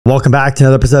Welcome back to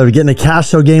another episode of Getting the Cash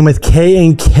Flow Game with K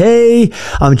and K.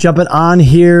 I'm jumping on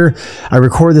here. I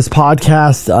recorded this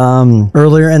podcast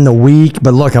earlier in the week,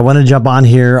 but look, I want to jump on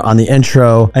here on the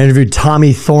intro. I interviewed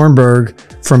Tommy Thornburgh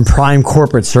from Prime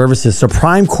Corporate Services. So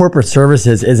Prime Corporate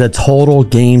Services is a total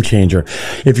game changer.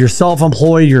 If you're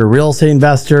self-employed, you're a real estate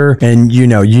investor, and you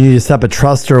need to set up a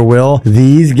trust or a will,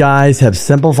 these guys have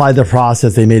simplified the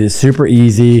process. They made it super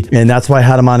easy, and that's why I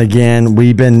had them on again.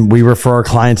 We refer our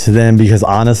clients to them because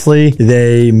honestly,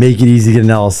 they make it easy to get an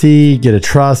LLC, get a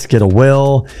trust, get a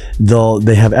will.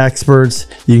 They have experts.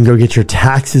 You can go get your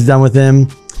taxes done with them.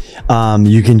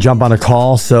 You can jump on a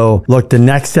call. So look, the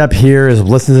next step here is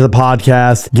listen to the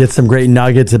podcast, get some great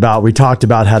nuggets we talked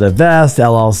about how to invest,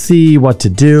 LLC, what to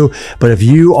do. But if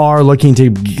you are looking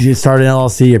to start an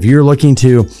LLC, if you're looking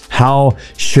to how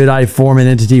should I form an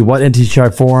entity, what entity should I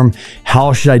form,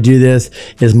 how should I do this,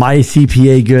 is my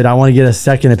CPA good, I want to get a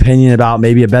second opinion about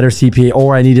maybe a better CPA,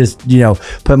 or I need to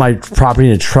put my property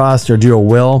in a trust or do a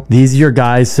will, these are your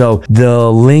guys. So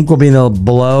the link will be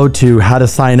below to how to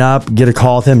sign up, get a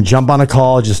call with them, jump on a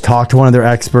call, just talk to one of their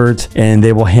experts and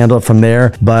they will handle it from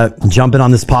there. But jump in on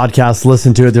this podcast,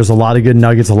 listen to it. There's a lot of good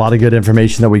nuggets, a lot of good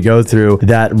information that we go through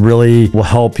that really will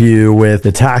help you with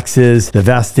the taxes, the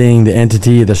vesting, the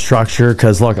entity, the structure.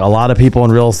 Because look, a lot of people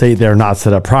in real estate, they're not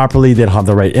set up properly. They don't have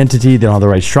the right entity. They don't have the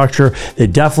right structure. They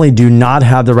definitely do not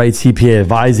have the right CPA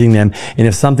advising them. And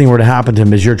if something were to happen to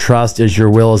them, is your trust, is your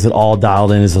will, is it all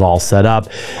dialed in? Is it all set up?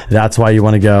 That's why you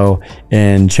want to go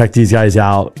and check these guys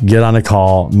out, get on a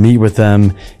call, meet with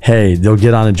them. Hey, they'll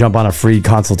jump on a free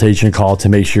consultation call to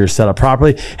make sure you're set up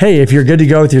properly. Hey, if you're good to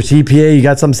go with your CPA, you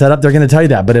got something set up, they're going to tell you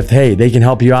that. But if, hey, they can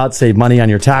help you out, save money on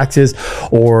your taxes,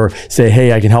 or say,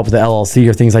 hey, I can help with the LLC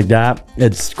or things like that,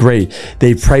 it's great.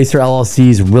 They price their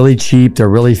LLCs really cheap. They're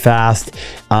really fast.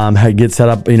 Get set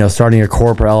up, starting a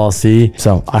corporate LLC.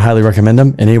 So I highly recommend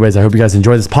them. And anyways, I hope you guys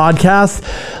enjoy this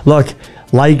podcast. Look,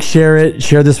 share it,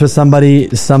 share this with somebody,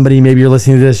 maybe you're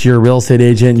listening to this, you're a real estate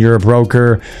agent, you're a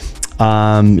broker,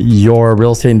 you're a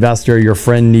real estate investor, your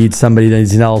friend needs somebody that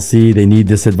needs an LLC, they need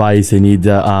this advice, they need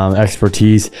the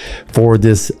expertise. Forward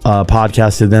this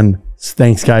podcast to them.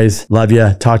 Thanks, guys. Love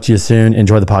you. Talk to you soon.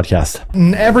 Enjoy the podcast.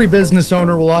 Every business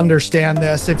owner will understand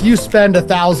this. If you spend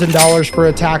 $1,000 for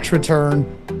a tax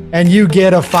return and you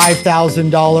get a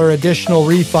 $5,000 additional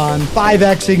refund,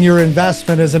 5xing your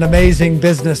investment is an amazing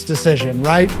business decision,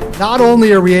 right? Not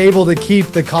only are we able to keep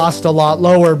the cost a lot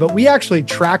lower, but we actually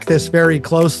track this very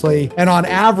closely. And on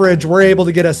average, we're able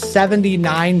to get a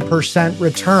 79%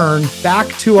 return back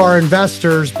to our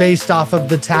investors based off of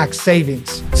the tax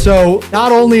savings. So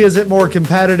not only is it more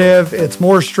competitive, it's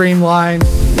more streamlined.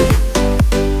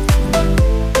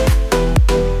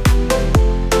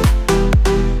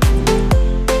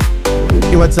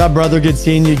 Hey, what's up, brother? Good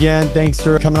seeing you again. Thanks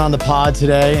for coming on the pod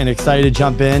today, and excited to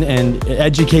jump in and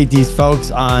educate these folks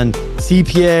on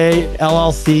CPA,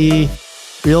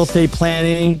 LLC, real estate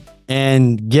planning,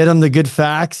 and get them the good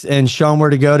facts and show them where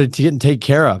to go to get and take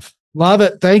care of. Love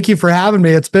it. Thank you for having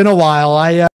me. It's been a while.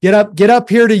 I get up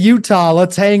here to Utah.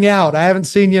 Let's hang out. I haven't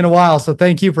seen you in a while, so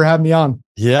thank you for having me on.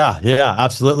 Yeah,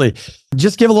 absolutely.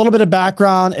 Just give a little bit of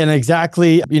background and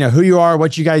exactly, who you are,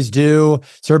 what you guys do,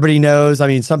 so everybody knows. I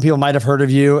mean, some people might have heard of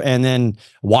you, and then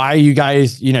why you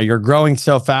guys, you're growing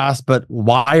so fast, but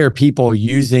why are people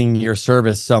using your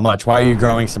service so much? Why are you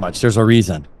growing so much? There's a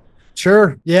reason.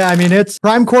 Sure. Yeah. I mean, it's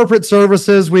Prime Corporate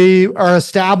Services. We are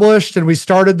established and we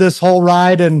started this whole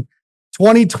ride in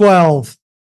 2012,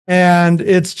 and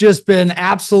it's just been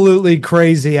absolutely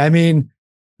crazy. I mean,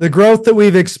 the growth that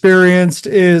we've experienced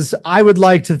is, I would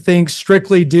like to think,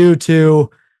 strictly due to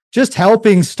just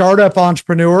helping startup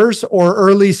entrepreneurs or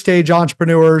early stage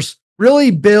entrepreneurs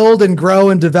really build and grow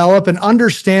and develop and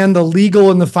understand the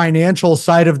legal and the financial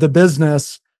side of the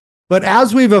business. But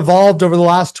as we've evolved over the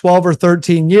last 12 or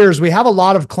 13 years, we have a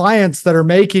lot of clients that are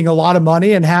making a lot of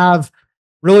money and have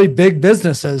really big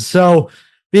businesses. So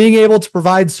being able to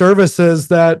provide services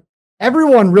that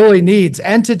everyone really needs,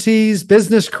 entities,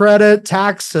 business credit,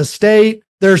 tax, estate.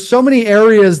 There's so many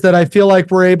areas that I feel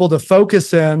like we're able to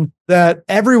focus in that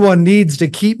everyone needs to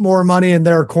keep more money in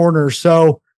their corner.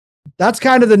 So that's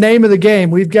kind of the name of the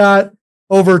game. We've got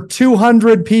over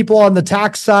 200 people on the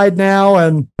tax side now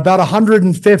and about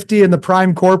 150 in the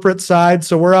Prime Corporate side.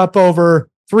 So we're up over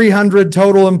 300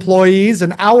 total employees.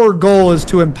 And our goal is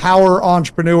to empower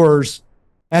entrepreneurs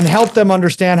and help them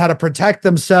understand how to protect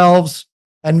themselves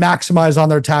and maximize on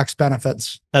their tax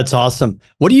benefits. That's awesome.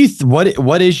 What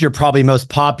is your probably most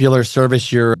popular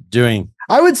service you're doing?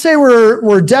 I would say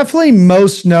we're definitely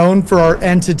most known for our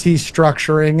entity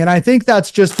structuring. And I think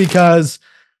that's just because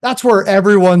that's where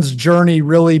everyone's journey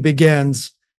really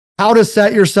begins. how to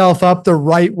set yourself up the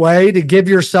right way to give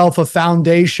yourself a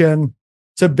foundation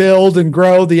to build and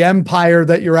grow the empire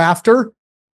that you're after.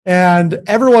 And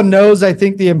everyone knows, I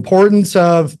think, the importance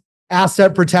of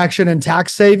asset protection and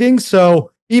tax savings.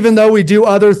 So even though we do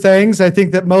other things, I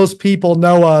think that most people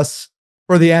know us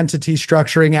for the entity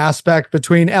structuring aspect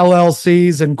between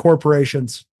LLCs and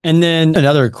corporations. And then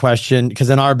another question, because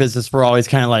in our business, we're always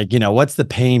kind of like, what's the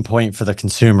pain point for the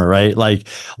consumer, right?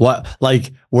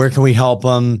 Where can we help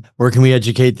them? Where can we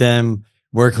educate them?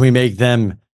 Where can we make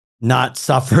them not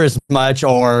suffer as much,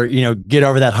 or, get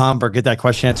over that hump or get that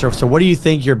question answered? So what do you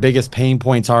think your biggest pain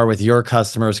points are with your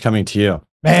customers coming to you?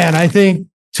 Man, I think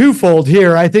twofold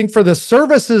here. I think for the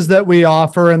services that we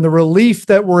offer and the relief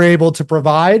that we're able to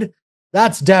provide,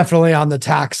 that's definitely on the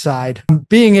tax side.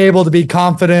 Being able to be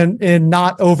confident in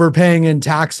not overpaying in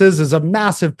taxes is a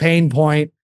massive pain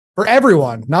point for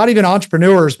everyone, not even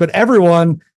entrepreneurs, but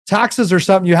everyone. Taxes are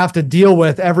something you have to deal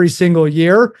with every single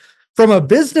year. From a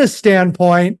business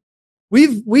standpoint,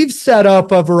 we've set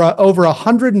up over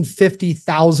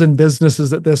 150,000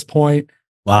 businesses at this point.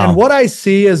 Wow. And what I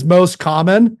see as most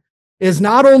common is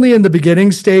not only in the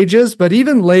beginning stages, but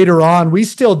even later on, we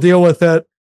still deal with it.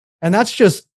 And that's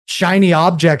just shiny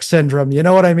object syndrome. You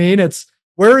know what I mean? It's,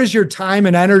 where is your time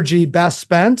and energy best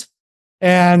spent?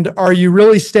 And are you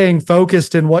really staying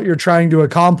focused in what you're trying to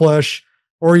accomplish?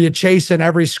 Or are you chasing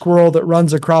every squirrel that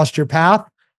runs across your path?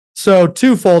 So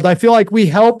twofold, I feel like we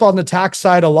help on the tax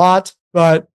side a lot,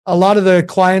 but a lot of the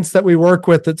clients that we work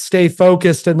with that stay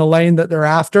focused in the lane that they're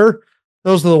after,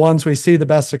 those are the ones we see the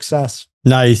best success.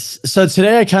 Nice. So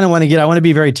today I want to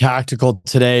be very tactical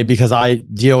today, because I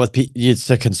deal with,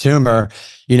 it's a consumer,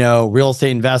 real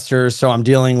estate investors. So I'm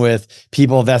dealing with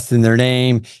people vested in their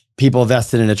name, people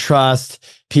vested in a trust,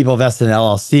 people vested in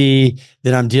LLC.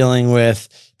 Then I'm dealing with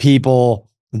people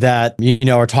that,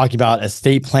 are talking about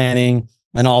estate planning,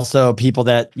 and also people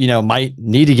that, might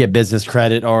need to get business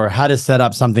credit, or how to set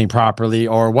up something properly,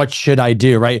 or what should I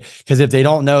do, right? Because if they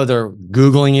don't know, they're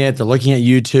Googling it, they're looking at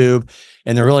YouTube,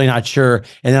 and they're really not sure.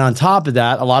 And then on top of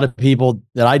that, a lot of people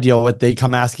that I deal with, they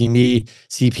come asking me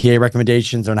CPA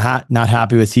recommendations. They're not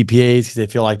happy with CPAs because they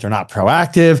feel like they're not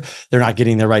proactive, they're not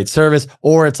getting the right service,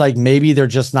 or it's like maybe they're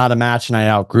just not a match and I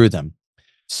outgrew them.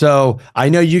 So I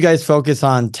know you guys focus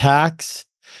on tax,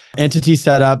 entity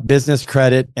setup, business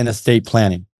credit, and estate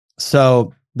planning.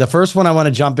 So the first one I want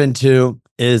to jump into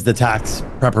is the tax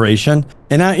preparation.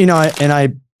 And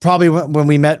I probably, when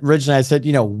we met originally, I said,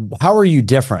 how are you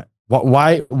different?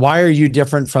 Why are you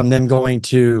different from them going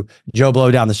to Joe Blow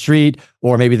down the street,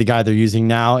 or maybe the guy they're using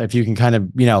now? If you can kind of,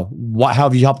 how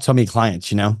have you helped so many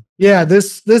clients, Yeah,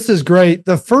 this is great.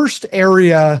 The first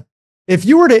area, if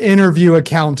you were to interview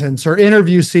accountants or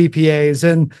interview CPAs,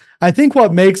 and I think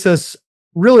what makes us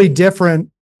really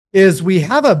different is we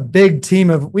have a big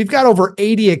team we've got over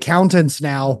 80 accountants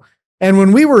now. And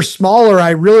when we were smaller, I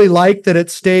really liked that it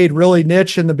stayed really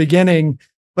niche in the beginning.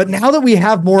 But now that we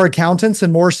have more accountants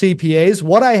and more CPAs,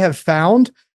 what I have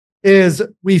found is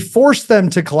we force them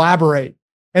to collaborate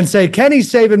and say, Kenny's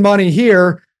saving money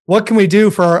here. What can we do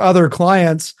for our other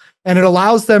clients? And it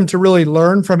allows them to really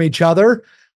learn from each other.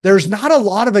 There's not a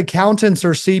lot of accountants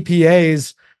or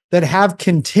CPAs that have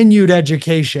continued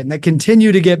education, that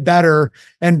continue to get better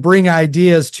and bring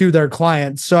ideas to their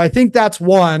clients. So I think that's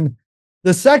one.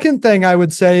 The second thing I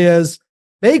would say is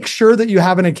make sure that you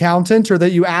have an accountant, or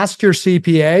that you ask your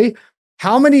CPA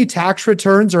how many tax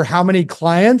returns or how many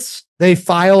clients they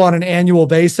file on an annual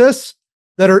basis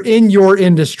that are in your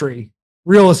industry.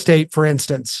 Real estate, for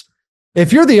instance.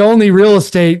 If you're the only real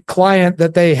estate client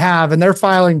that they have and they're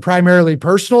filing primarily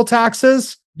personal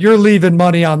taxes, you're leaving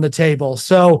money on the table.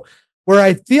 So where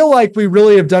I feel like we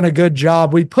really have done a good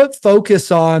job, we put focus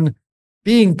on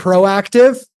being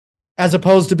proactive as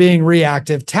opposed to being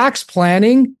reactive. Tax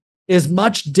planning is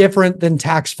much different than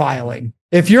tax filing.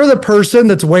 If you're the person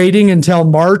that's waiting until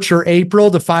March or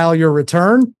April to file your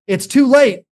return, it's too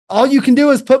late. All you can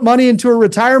do is put money into a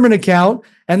retirement account,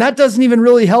 and that doesn't even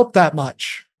really help that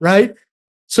much, right?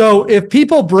 So if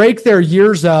people break their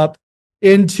years up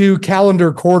into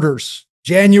calendar quarters,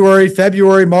 January,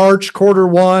 February, March, quarter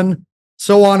one,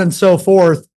 so on and so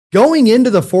forth, going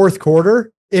into the fourth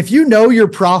quarter, if you know your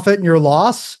profit and your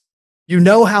loss, you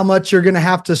know how much you're going to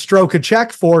have to stroke a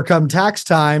check for come tax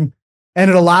time.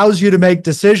 And it allows you to make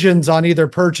decisions on either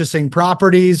purchasing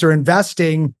properties or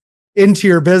investing into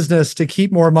your business to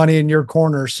keep more money in your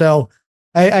corner. So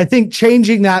I think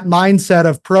changing that mindset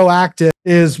of proactive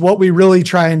is what we really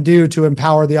try and do to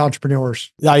empower the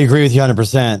entrepreneurs. I agree with you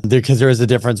 100% because there is a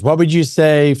difference. What would you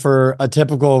say for a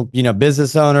typical,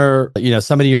 business owner,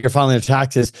 somebody you're filing their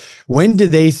taxes, when do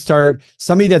they start,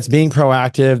 somebody that's being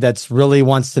proactive, that's really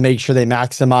wants to make sure they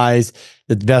maximize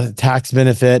the tax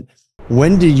benefit?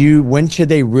 When should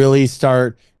they really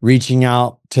start reaching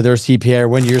out to their CPA, or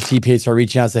when your CPA start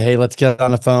reaching out and say, hey, let's get on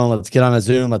the phone, let's get on a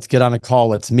Zoom, let's get on a call,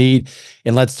 let's meet,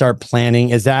 and let's start planning?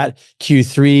 Is that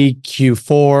Q3,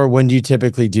 Q4? When do you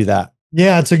typically do that?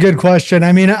 Yeah, it's a good question.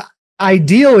 I mean,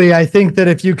 ideally, I think that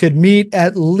if you could meet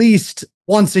at least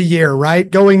once a year, right?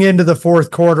 Going into the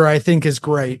fourth quarter, I think is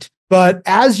great. But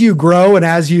as you grow and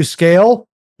as you scale,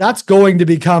 that's going to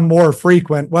become more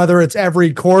frequent, whether it's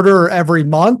every quarter or every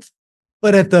month.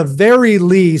 But at the very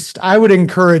least, I would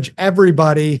encourage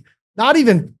everybody, not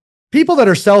even people that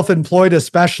are self-employed,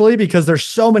 especially because there's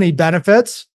so many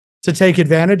benefits to take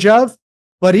advantage of.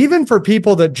 But even for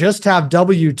people that just have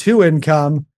W-2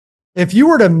 income, if you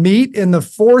were to meet in the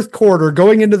fourth quarter,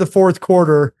 going into the fourth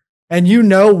quarter, and you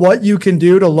know what you can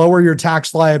do to lower your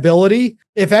tax liability,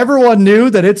 if everyone knew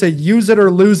that it's a use it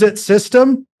or lose it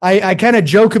system, I kind of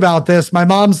joke about this. My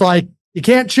mom's like, you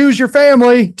can't choose your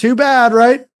family. Too bad,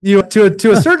 right?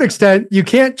 To a certain extent, you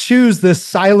can't choose this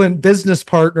silent business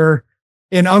partner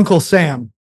in Uncle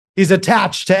Sam. He's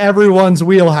attached to everyone's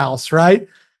wheelhouse, right?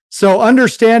 So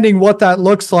understanding what that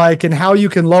looks like and how you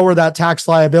can lower that tax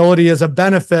liability is a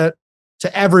benefit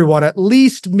to everyone. At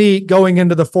least meet going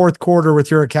into the fourth quarter with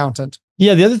your accountant.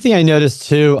 Yeah, the other thing I noticed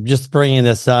too, just bringing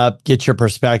this up, get your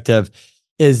perspective,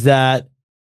 is that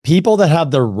people that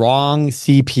have the wrong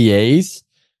CPAs,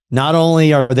 not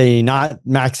only are they not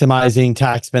maximizing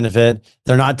tax benefit,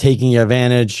 they're not taking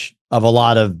advantage of a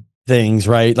lot of things,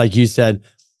 right? Like you said,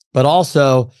 but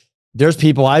also there's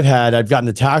people I've gotten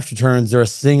the tax returns, they're a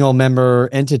single member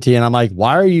entity. And I'm like,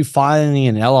 why are you filing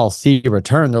an LLC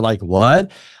return? They're like,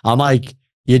 what? I'm like,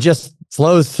 it just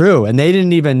flows through. And they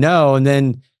didn't even know. And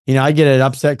then, I get an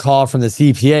upset call from the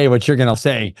CPA, which you're going to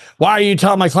say, why are you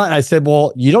telling my client? I said,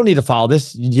 well, you don't need to file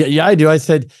this. Yeah, I do. I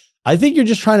said, I think you're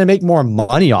just trying to make more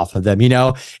money off of them, and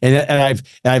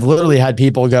I've literally had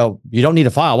people go, you don't need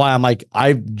to file. Why? I'm like,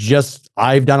 I've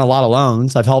done a lot of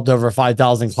loans. I've helped over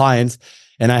 5,000 clients,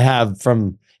 and I have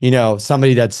from,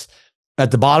 somebody that's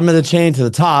at the bottom of the chain to the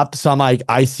top. So I'm like,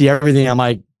 I see everything. I'm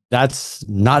like, that's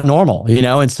not normal,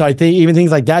 and so I think even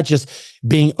things like that, just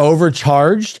being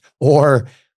overcharged or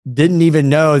didn't even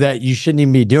know that you shouldn't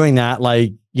even be doing that.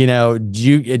 Like, do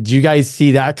you guys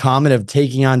see that comment of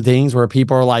taking on things where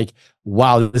people are like,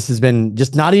 wow, this has been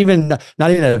just not even an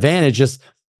advantage.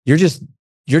 You're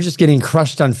just getting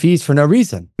crushed on fees for no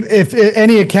reason. If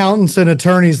any accountants and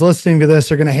attorneys listening to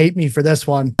this are going to hate me for this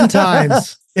one,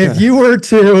 sometimes if you were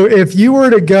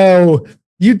to go,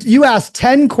 you ask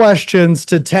 10 questions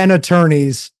to 10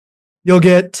 attorneys, you'll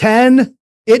get 10,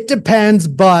 it depends,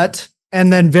 but,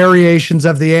 and then variations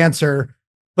of the answer.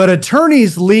 But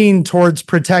attorneys lean towards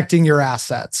protecting your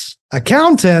assets.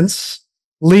 Accountants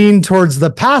lean towards the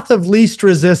path of least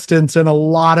resistance in a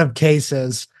lot of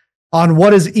cases on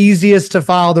what is easiest to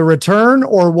file the return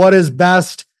or what is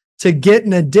best to get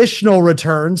an additional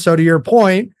return. So to your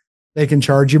point, they can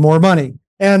charge you more money.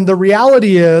 And the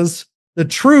reality is, the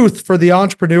truth for the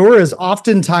entrepreneur is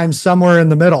oftentimes somewhere in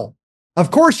the middle.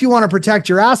 Of course, you want to protect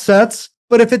your assets,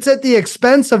 but if it's at the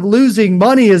expense of losing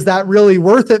money, is that really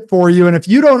worth it for you? And if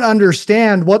you don't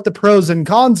understand what the pros and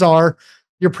cons are,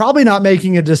 you're probably not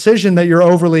making a decision that you're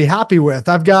overly happy with.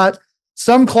 I've got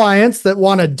some clients that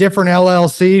want a different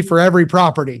LLC for every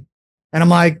property. And I'm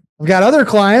like, I've got other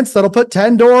clients that'll put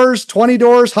 10 doors, 20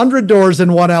 doors, 100 doors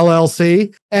in one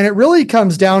LLC. And it really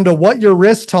comes down to what your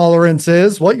risk tolerance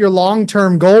is, what your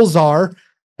long-term goals are,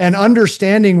 and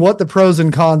understanding what the pros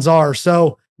and cons are.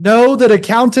 So know that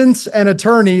accountants and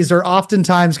attorneys are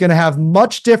oftentimes going to have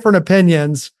much different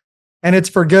opinions, and it's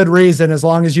for good reason as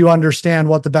long as you understand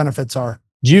what the benefits are.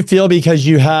 Do you feel because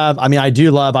you have,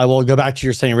 I will go back to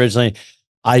your saying originally,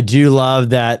 I do love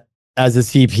that as a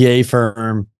CPA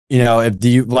firm, if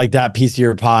you like that piece of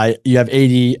your pie, you have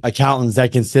 80 accountants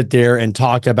that can sit there and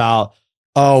talk about,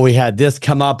 oh, we had this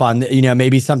come up on,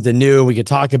 maybe something new we could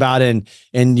talk about and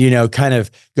kind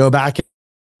of go back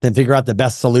and figure out the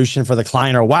best solution for the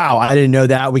client, or wow, I didn't know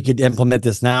that we could implement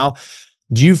this now.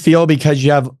 Do you feel because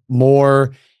you have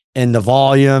more in the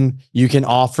volume, you can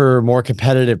offer more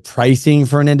competitive pricing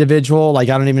for an individual? Like,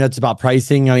 I don't even know it's about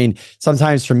pricing. I mean,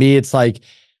 sometimes for me, it's like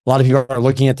a lot of people are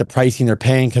looking at the pricing they're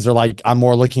paying because they're like, I'm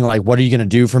more looking like, what are you going to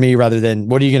do for me rather than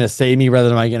what are you going to save me rather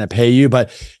than am I going to pay you? But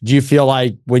do you feel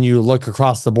like when you look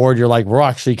across the board, you're like, we're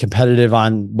actually competitive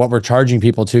on what we're charging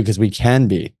people to because we can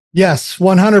be? Yes,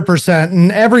 100%.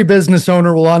 And every business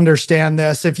owner will understand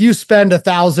this. If you spend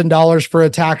 $1,000 for a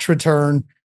tax return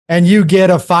and you get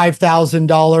a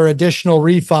 $5,000 additional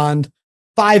refund,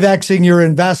 5Xing your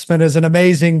investment is an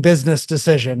amazing business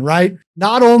decision, right?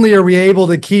 Not only are we able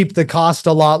to keep the cost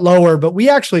a lot lower, but we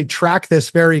actually track this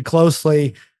very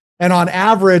closely. And on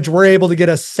average, we're able to get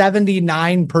a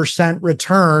 79%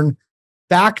 return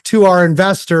back to our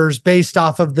investors based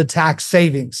off of the tax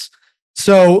savings.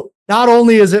 So not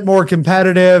only is it more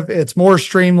competitive, it's more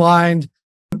streamlined.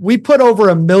 We put over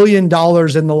 $1 million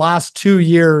in the last 2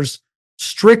 years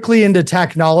strictly into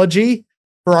technology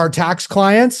for our tax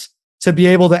clients to be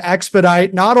able to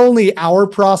expedite not only our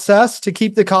process to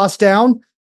keep the cost down,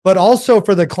 but also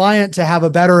for the client to have a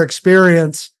better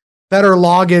experience, better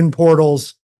login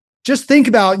portals. Just think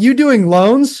about you doing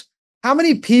loans. How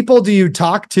many people do you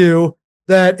talk to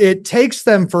that it takes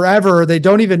them forever? They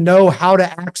don't even know how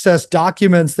to access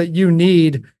documents that you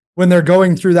need when they're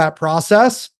going through that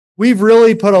process. We've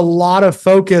really put a lot of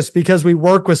focus because we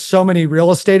work with so many real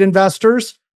estate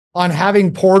investors on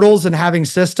having portals and having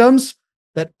systems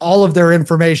that all of their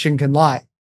information can lie.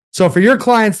 So for your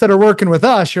clients that are working with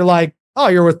us, you're like, oh,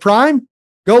 you're with Prime?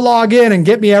 Go log in and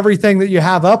get me everything that you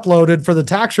have uploaded for the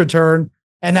tax return.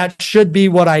 And that should be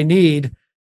what I need.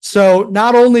 So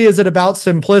not only is it about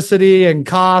simplicity and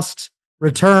cost,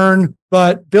 return,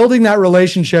 but building that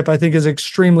relationship, I think, is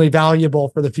extremely valuable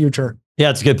for the future. Yeah,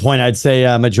 it's a good point. I'd say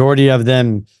a majority of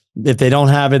them, if they don't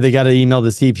have it, they got to email the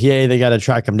CPA. They got to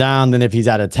track him down. Then if he's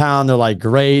out of town, they're like,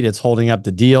 great, it's holding up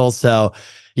the deal. So,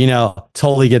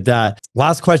 totally get that.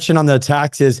 Last question on the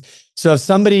taxes. So if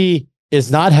somebody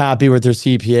is not happy with their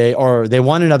CPA or they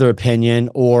want another opinion,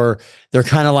 or they're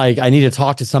kind of like, I need to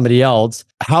talk to somebody else,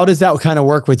 how does that kind of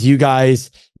work with you guys?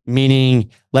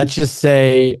 Meaning, let's just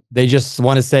say they just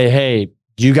want to say, hey,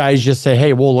 do you guys just say,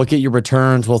 hey, we'll look at your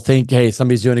returns. We'll think, hey,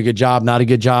 somebody's doing a good job, not a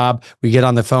good job. We get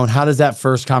on the phone. How does that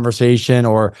first conversation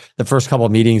or the first couple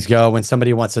of meetings go when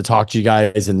somebody wants to talk to you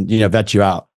guys and, vet you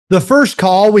out? The first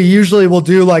call, we usually will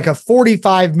do like a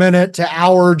 45-minute to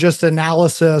hour just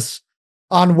analysis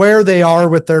on where they are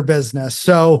with their business.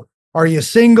 So are you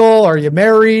single? Are you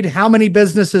married? How many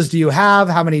businesses do you have?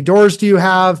 How many doors do you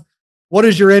have? What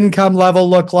does your income level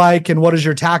look like? And what does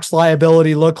your tax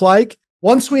liability look like?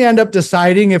 Once we end up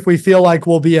deciding if we feel like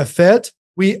we'll be a fit,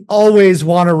 we always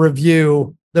want to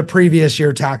review the previous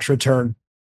year tax return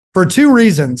for 2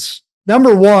 reasons.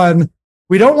 Number one,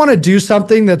 we don't want to do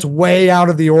something that's way out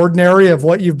of the ordinary of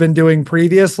what you've been doing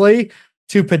previously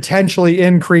to potentially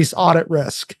increase audit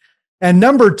risk. And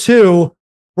number two,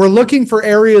 we're looking for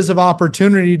areas of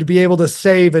opportunity to be able to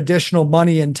save additional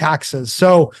money in taxes.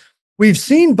 So we've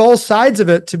seen both sides of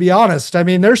it, to be honest. I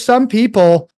mean, there's some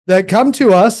people that come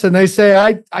to us and they say,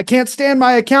 I can't stand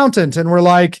my accountant. And we're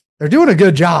like, they're doing a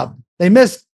good job. They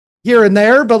missed here and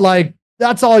there, but like,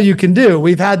 that's all you can do.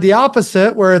 We've had the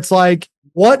opposite where it's like,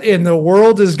 what in the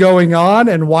world is going on?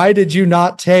 And why did you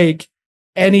not take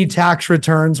any tax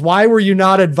returns? Why were you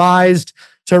not advised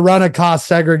to run a cost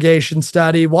segregation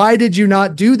study? Why did you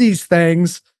not do these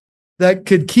things that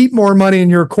could keep more money in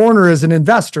your corner as an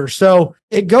investor? So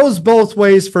it goes both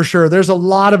ways for sure. There's a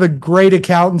lot of great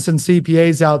accountants and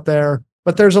CPAs out there,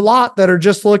 but there's a lot that are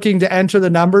just looking to enter the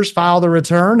numbers, file the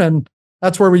return. And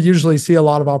that's where we usually see a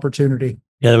lot of opportunity.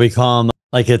 Yeah, we call them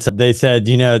they said,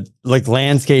 like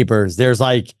landscapers,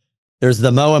 there's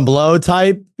the mow and blow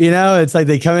type, it's like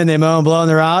they come in, they mow and blow and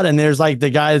they're out. And there's like the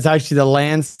guy that's actually the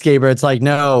landscaper. It's like,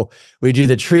 no, we do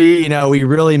the tree, we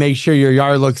really make sure your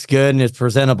yard looks good and it's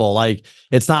presentable. Like,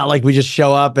 it's not like we just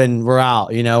show up and we're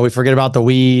out, we forget about the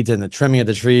weeds and the trimming of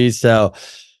the trees. So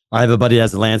I have a buddy that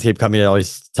has a landscape company that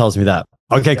always tells me that.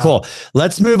 Okay, cool.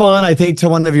 Let's move on, I think, to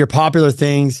one of your popular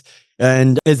things,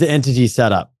 and is the entity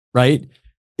setup, right?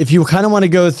 If you kind of want to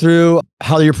go through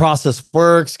how your process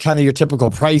works, kind of your typical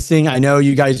pricing. I know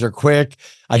you guys are quick.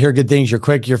 I hear good things. You're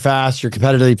quick, you're fast, you're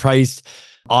competitively priced.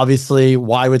 Obviously,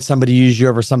 why would somebody use you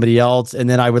over somebody else? And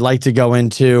then I would like to go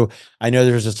into, I know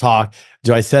there's this talk,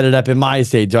 do I set it up in my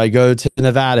state? Do I go to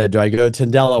Nevada? Do I go to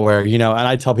Delaware? And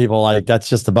I tell people like, that's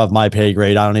just above my pay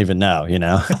grade. I don't even know,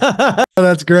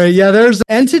 That's great. Yeah, there's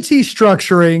entity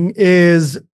structuring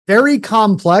is very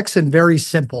complex and very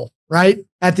simple, right?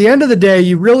 At the end of the day,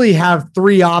 you really have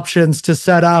 3 options to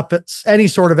set up any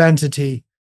sort of entity.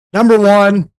 Number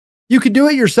one, you could do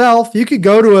it yourself. You could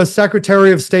go to a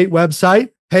Secretary of State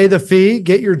website, pay the fee,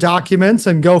 get your documents,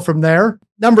 and go from there.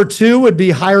 Number 2 would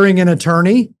be hiring an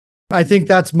attorney. I think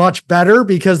that's much better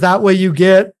because that way you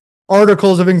get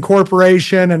articles of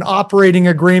incorporation and operating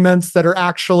agreements that are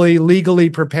actually legally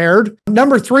prepared.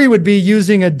 Number 3 would be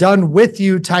using a done with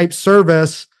you type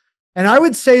service. And I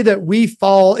would say that we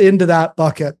fall into that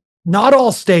bucket. not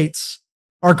all states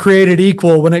are created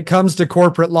equal when it comes to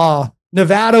corporate law.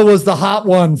 Nevada was the hot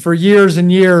one for years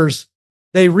and years.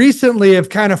 They recently have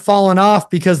kind of fallen off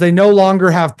because they no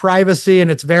longer have privacy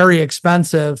and it's very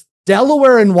expensive.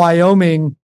 Delaware and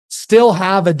Wyoming still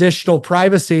have additional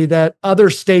privacy that other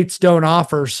states don't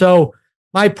offer. So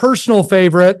my personal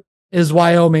favorite is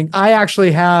Wyoming. I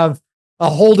actually have a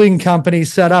holding company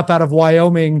set up out of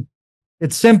Wyoming.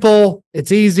 It's simple,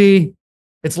 it's easy,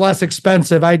 it's less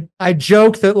expensive. I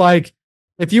joke that like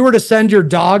if you were to send your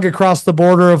dog across the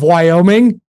border of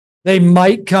Wyoming, they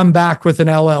might come back with an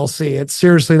LLC. It's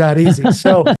seriously that easy.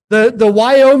 So the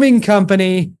Wyoming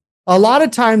company, a lot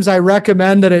of times I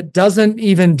recommend that it doesn't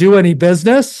even do any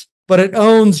business, but it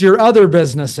owns your other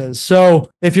businesses. So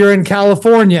if you're in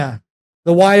California,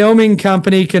 the Wyoming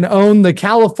company can own the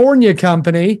California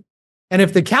company. And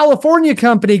if the California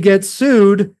company gets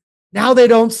sued, now they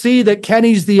don't see that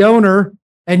Kenny's the owner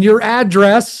and your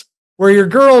address where your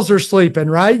girls are sleeping,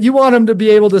 right? You want them to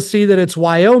be able to see that it's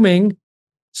Wyoming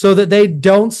so that they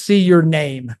don't see your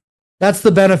name. That's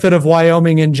the benefit of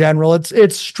Wyoming in general.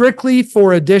 It's strictly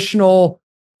for additional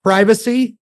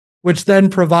privacy, which then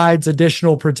provides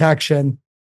additional protection.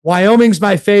 Wyoming's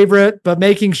my favorite, but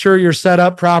making sure you're set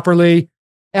up properly.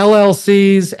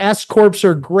 LLCs, S Corps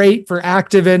are great for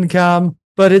active income,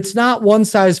 but it's not one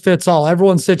size fits all.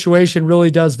 Everyone's situation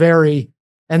really does vary.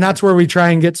 And that's where we try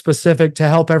and get specific to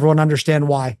help everyone understand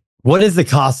why. What is the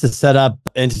cost to set up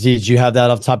entities? Do you have that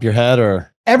off the top of your head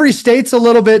or? Every state's a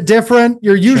little bit different.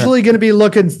 You're usually going to be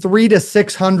looking $300 to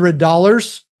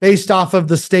 $600 based off of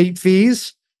the state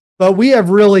fees, but we have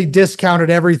really discounted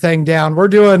everything down. We're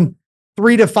doing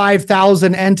 3,000 to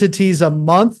 5,000 entities a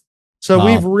month. So Wow.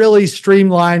 We've really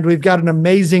streamlined. We've got an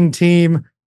amazing team.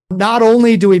 Not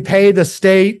only do we pay the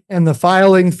state and the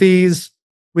filing fees,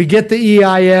 we get the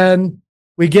EIN,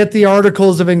 we get the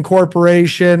articles of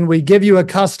incorporation, we give you a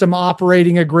custom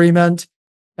operating agreement,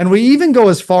 and we even go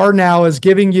as far now as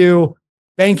giving you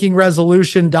banking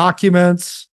resolution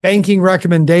documents, banking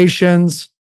recommendations.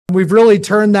 We've really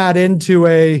turned that into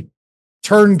a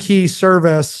turnkey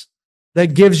service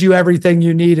that gives you everything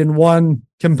you need in one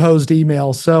composed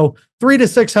email. So $300 to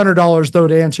 $600 though,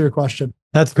 to answer your question.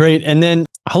 That's great. And then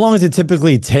how long does it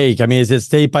typically take? I mean, is it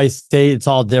state by state? It's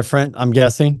all different, I'm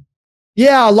guessing.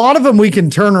 Yeah, a lot of them we can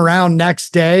turn around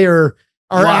next day, or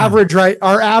our average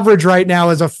right now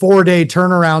is a 4-day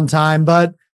turnaround time,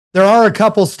 but there are a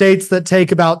couple states that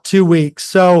take about 2 weeks.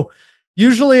 So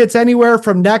usually it's anywhere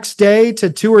from next day to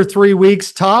 2 or 3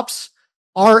 weeks tops.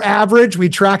 Our average, we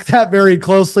track that very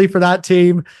closely for that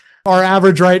team. Our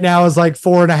average right now is like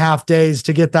 4.5 days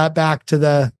to get that back to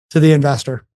the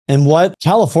investor. And what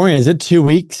California, is it 2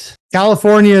 weeks?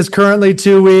 California is currently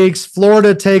 2 weeks.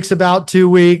 Florida takes about 2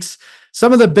 weeks.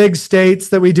 Some of the big states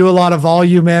that we do a lot of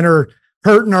volume in are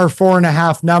hurting our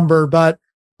 4.5 number, but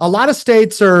a lot of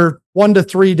states are 1 to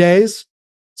 3 days.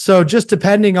 So just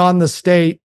depending on the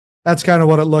state, that's kind of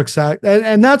what it looks like.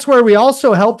 And that's where we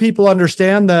also help people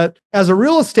understand that as a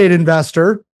real estate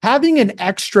investor, having an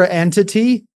extra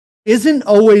entity isn't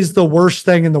always the worst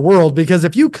thing in the world, because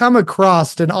if you come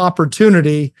across an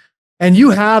opportunity and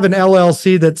you have an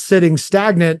LLC that's sitting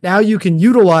stagnant, now you can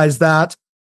utilize that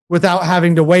without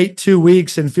having to wait 2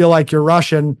 weeks and feel like you're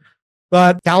rushing.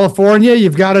 But California,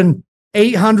 you've got an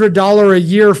 $800 a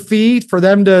year fee for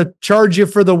them to charge you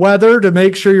for the weather to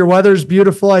make sure your weather's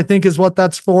beautiful, I think is what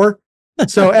that's for.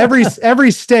 So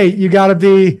every state, you got to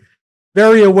be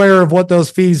very aware of what those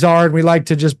fees are. And we like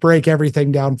to just break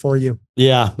everything down for you.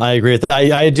 Yeah, I agree.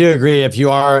 I do agree. If you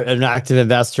are an active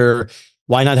investor,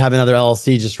 why not have another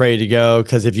LLC just ready to go?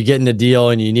 Because if you get in a deal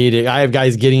and you need it, I have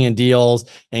guys getting in deals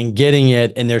and getting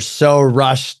it, and they're so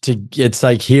rushed to, it's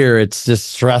like here, it's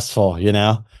just stressful, you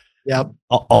know? Yep.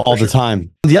 All the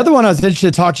time. The other one I was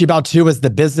interested to talk to you about too was the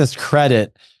business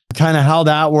credit, kind of how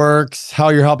that works, how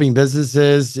you're helping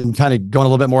businesses, and kind of going a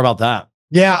little bit more about that.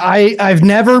 Yeah, I've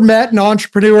never met an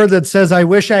entrepreneur that says, I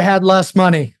wish I had less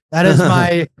money. That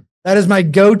is my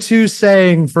go-to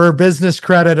saying for business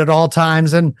credit at all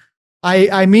times. And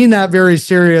I mean that very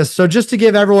serious. So just to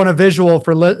give everyone a visual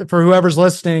for whoever's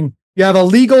listening, you have a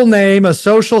legal name, a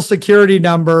social security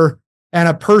number, and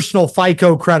a personal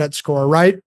FICO credit score,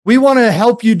 right? We want to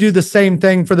help you do the same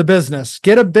thing for the business.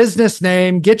 Get a business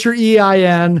name, get your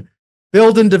EIN,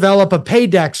 build and develop a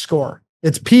Paydex score.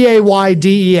 It's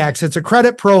PAYDEX. It's a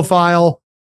credit profile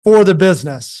for the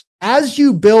business. As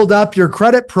you build up your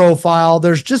credit profile,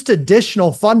 there's just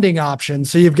additional funding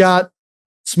options. So you've got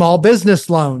small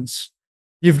business loans.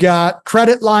 You've got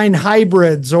credit line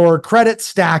hybrids or credit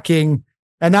stacking.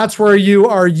 And that's where you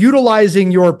are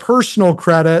utilizing your personal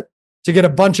credit to get a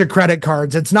bunch of credit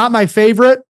cards. It's not my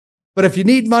favorite, But if you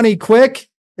need money quick,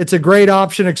 it's a great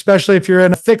option, especially if you're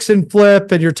in a fix and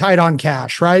flip and you're tight on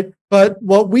cash, right? But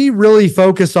what we really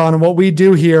focus on and what we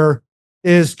do here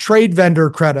is trade vendor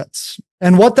credits.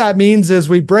 And what that means is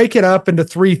we break it up into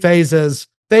 3 phases.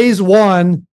 Phase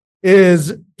 1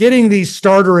 is getting these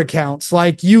starter accounts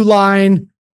like Uline,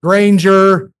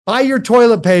 Granger, buy your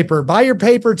toilet paper, buy your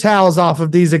paper towels off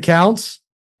of these accounts.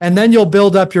 And then you'll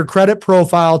build up your credit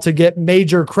profile to get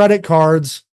major credit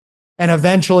cards and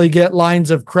eventually get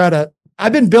lines of credit.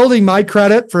 I've been building my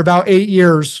credit for about 8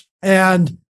 years.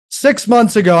 And 6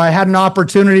 months ago, I had an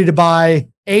opportunity to buy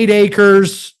 8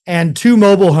 acres and 2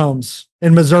 mobile homes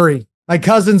in Missouri. My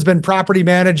cousin's been property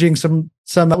managing some,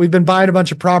 we've been buying a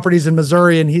bunch of properties in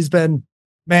Missouri and he's been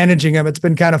managing them. It's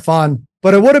been kind of fun,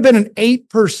 but it would have been an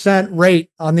 8% rate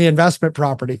on the investment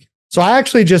property. So I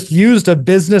actually just used a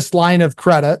business line of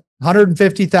credit,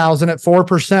 $150,000 at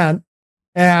 4%,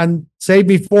 and saved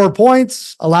me 4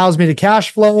 points, allows me to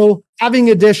cash flow. Having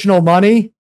additional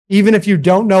money, even if you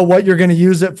don't know what you're going to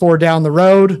use it for down the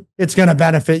road, it's going to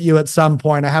benefit you at some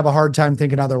point. I have a hard time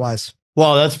thinking otherwise.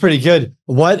 Well, that's pretty good.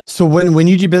 So when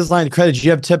you do business line of credit, do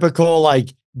you have typical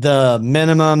like the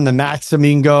minimum, the maximum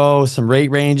you can go, some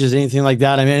rate ranges, anything like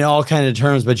that? I mean, all kind of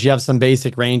terms, but you have some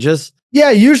basic ranges.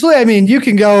 Yeah, usually, I mean, you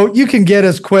can get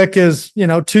as quick as,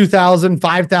 $2,000,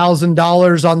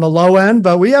 $5,000 on the low end,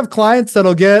 but we have clients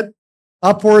that'll get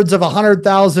upwards of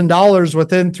 $100,000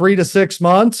 within 3 to 6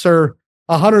 months, or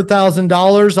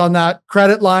 $100,000 on that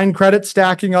credit line, credit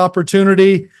stacking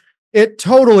opportunity. It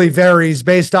totally varies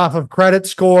based off of credit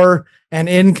score and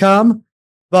income,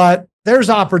 but there's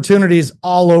opportunities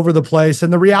all over the place.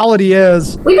 And the reality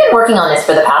is, we've been working on this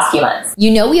for the past few months.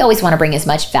 You know, we always want to bring as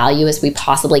much value as we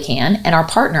possibly can. And our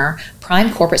partner,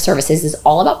 Prime Corporate Services, is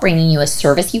all about bringing you a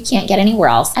service you can't get anywhere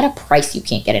else at a price you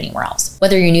can't get anywhere else.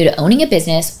 Whether you're new to owning a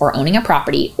business or owning a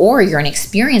property, or you're an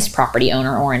experienced property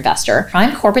owner or investor,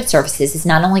 Prime Corporate Services is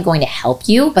not only going to help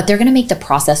you, but they're going to make the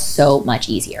process so much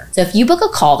easier. So if you book a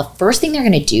call, the first thing they're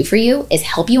going to do for you is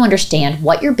help you understand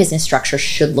what your business structure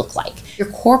should look like, your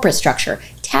corporate structure,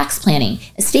 tax planning,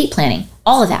 estate planning,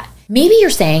 all of that. Maybe you're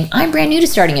saying, I'm brand new to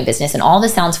starting a business and all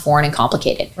this sounds foreign and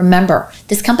complicated. Remember,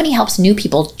 this company helps new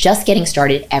people just getting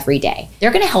started every day.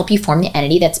 They're going to help you form the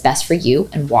entity that's best for you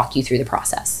and walk you through the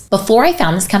process. Before I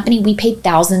found this company, we paid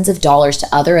thousands of dollars to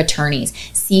other attorneys,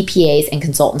 CPAs, and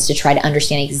consultants to try to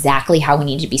understand exactly how we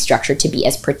need to be structured to be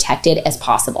as protected as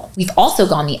possible. We've also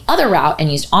gone the other route and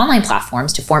used online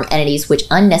platforms to form entities which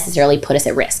unnecessarily put us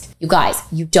at risk. You guys,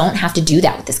 you don't have to do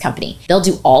that with this company. They'll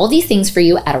do all of these things for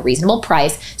you at a reasonable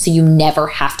price, so you never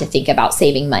have to think about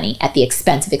saving money at the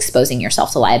expense of exposing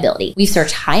yourself to liability. We've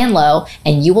searched high and low,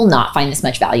 and you will not find this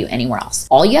much value anywhere else.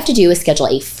 All you have to do is schedule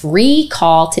a free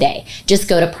call today. Just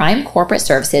go to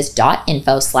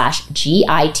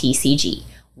primecorporateservices.info/GITCG.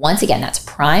 Once again, that's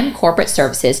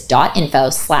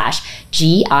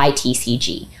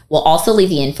primecorporateservices.info/GITCG. We'll also leave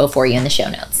the info for you in the show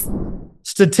notes.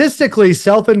 Statistically,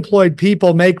 self-employed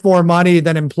people make more money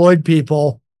than employed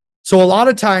people. So a lot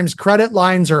of times credit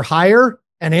lines are higher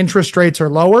and interest rates are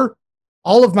lower.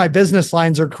 All of my business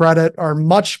lines of credit are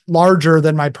much larger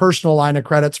than my personal line of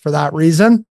credits for that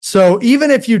reason. So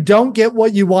even if you don't get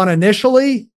what you want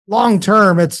initially,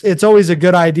 long-term, it's always a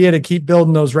good idea to keep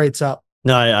building those rates up.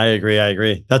 No, I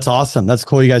agree. That's awesome. That's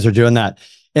cool. You guys are doing that.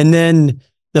 And then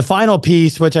the final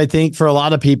piece, which I think for a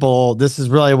lot of people, this is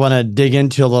really I want to dig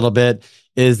into a little bit,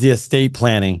 is the estate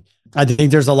planning. I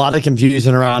think there's a lot of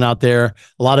confusion around out there.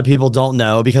 A lot of people don't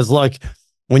know because look,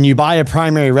 when you buy a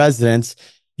primary residence,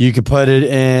 you could put it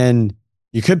in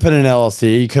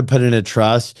LLC, you could put it in a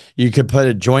trust, you could put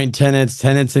it joint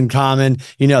tenants in common.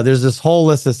 There's this whole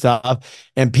list of stuff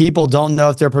and people don't know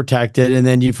if they're protected. And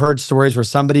then you've heard stories where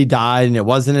somebody died and it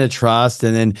wasn't a trust.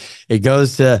 And then it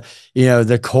goes to,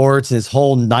 the courts and this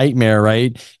whole nightmare.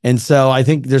 Right. And so I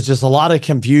think there's just a lot of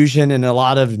confusion and a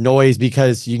lot of noise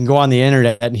because you can go on the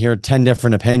internet and hear 10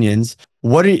 different opinions.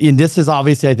 And this is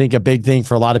obviously, I think, a big thing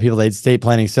for a lot of people, estate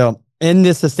planning. So in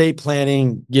this estate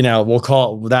planning, we'll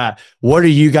call it that. What are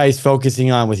you guys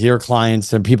focusing on with your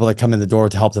clients and people that come in the door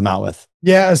to help them out with?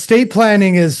 Yeah, estate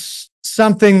planning is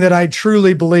something that I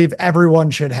truly believe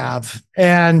everyone should have.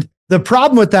 And the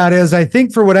problem with that is I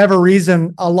think for whatever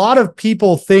reason, a lot of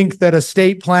people think that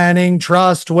estate planning,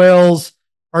 trust, wills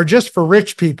are just for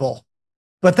rich people.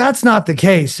 But that's not the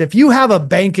case. If you have a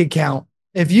bank account,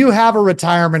 if you have a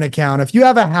retirement account, if you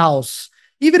have a house,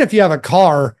 even if you have a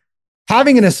car,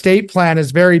 having an estate plan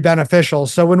is very beneficial.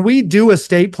 So when we do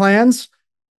estate plans,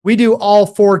 we do all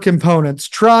 4 components: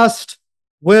 trust,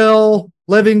 will,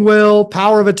 living will,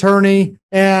 power of attorney.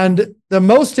 And the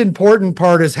most important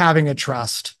part is having a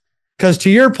trust. Because to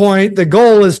your point, the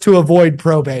goal is to avoid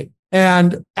probate.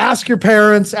 And ask your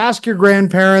parents, ask your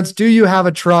grandparents, do you have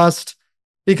a trust?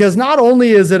 Because not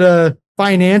only is it a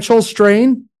financial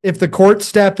strain if the courts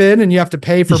step in and you have to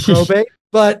pay for probate,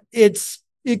 but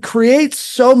it creates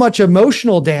so much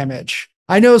emotional damage.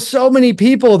 I know so many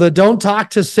people that don't talk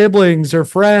to siblings or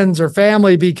friends or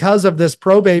family because of this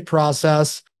probate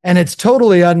process, and it's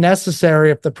totally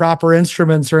unnecessary if the proper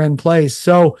instruments are in place.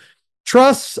 So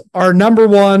trusts are number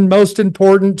one, most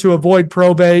important to avoid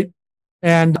probate.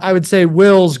 And I would say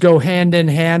wills go hand in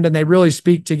hand and they really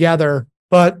speak together.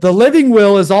 But the living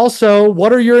will is also,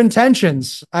 what are your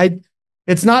intentions?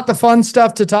 It's not the fun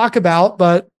stuff to talk about,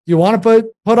 but you want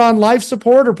to put on life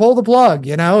support or pull the plug.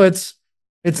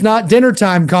 It's not dinner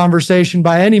time conversation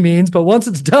by any means, but once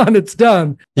it's done, it's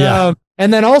done. Yeah.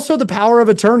 And then also the power of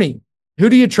attorney. Who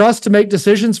do you trust to make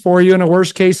decisions for you in a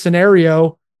worst case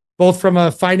scenario, both from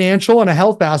a financial and a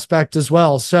health aspect as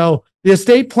well? So the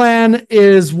estate plan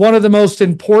is one of the most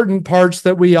important parts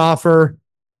that we offer,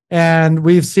 and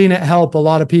we've seen it help a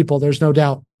lot of people. There's no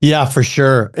doubt. Yeah, for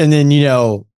sure. And then,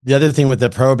 the other thing with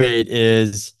the probate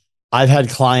is I've had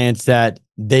clients that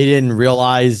they didn't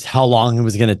realize how long it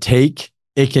was going to take.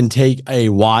 It can take a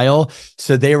while.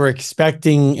 So they were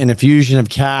expecting an infusion of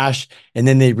cash, and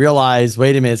then they realized,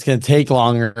 wait a minute, it's going to take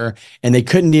longer. And they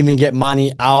couldn't even get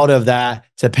money out of that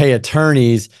to pay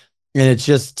attorneys. And it's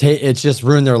just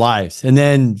ruined their lives. And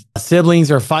then siblings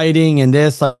are fighting, and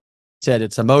this, like I said,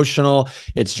 it's emotional,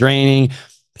 it's draining.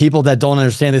 People that don't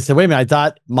understand, they say, wait a minute, I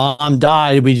thought mom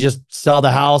died. We just sell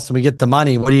the house and we get the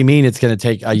money. What do you mean it's going to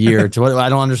take a year? I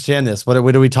don't understand this. What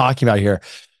are we talking about here?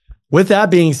 With that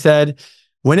being said,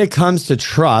 when it comes to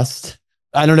trust,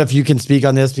 I don't know if you can speak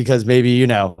on this because maybe,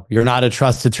 you're not a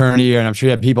trust attorney, and I'm sure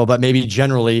you have people, but maybe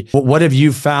generally, what have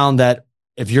you found that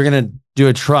if you're going to do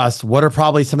a trust, what are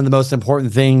probably some of the most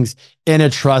important things in a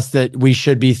trust that we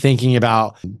should be thinking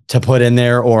about to put in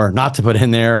there or not to put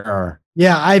in there? Or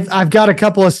yeah, I've got a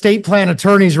couple of estate plan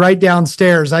attorneys right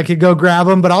downstairs. I could go grab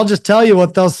them, but I'll just tell you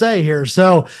what they'll say here.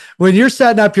 So when you're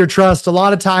setting up your trust, a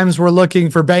lot of times we're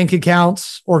looking for bank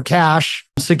accounts or cash,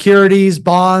 securities,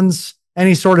 bonds,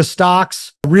 any sort of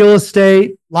stocks, real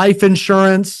estate, life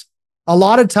insurance. A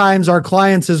lot of times our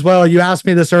clients as well, you asked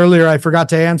me this earlier, I forgot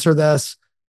to answer this,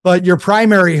 but your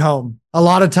primary home, a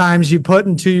lot of times you put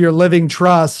into your living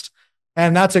trust,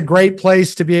 and that's a great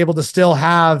place to be able to still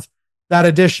have that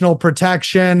additional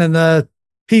protection and the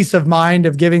peace of mind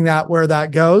of giving that where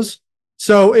that goes.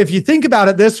 So if you think about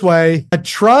it this way, a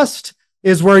trust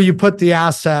is where you put the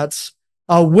assets.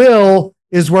 A will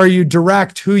is where you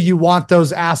direct who you want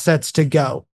those assets to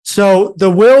go. So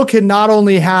the will can not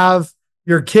only have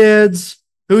your kids,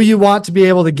 who you want to be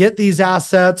able to get these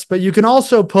assets, but you can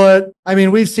also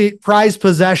we've seen prized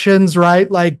possessions, right?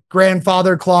 Like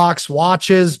grandfather clocks,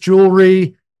 watches,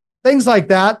 jewelry, things like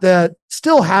that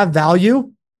still have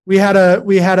value. We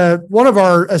had one of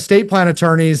our estate plan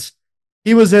attorneys.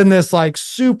 He was in this like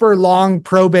super long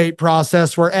probate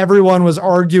process where everyone was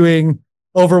arguing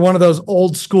over one of those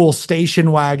old school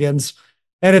station wagons.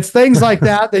 And it's things like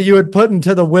that you would put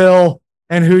into the will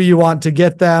and who you want to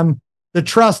get them. The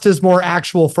trust is more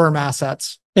actual firm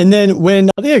assets. And then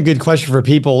I think a good question for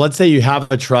people, let's say you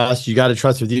have a trust, you got a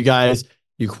trust with you guys,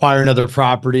 you acquire another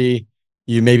property,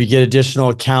 you maybe get additional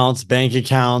accounts, bank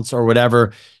accounts or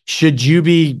whatever. Should you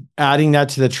be adding that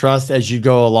to the trust as you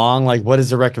go along? Like, what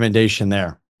is the recommendation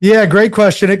there? Yeah, great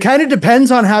question. It kind of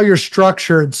depends on how you're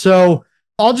structured. So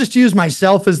I'll just use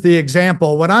myself as the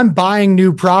example. When I'm buying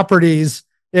new properties,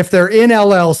 if they're in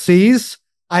LLCs,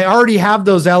 I already have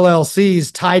those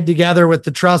LLCs tied together with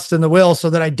the trust and the will so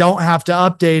that I don't have to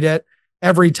update it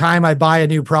every time I buy a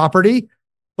new property.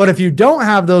 But if you don't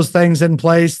have those things in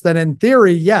place, then in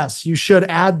theory, yes, you should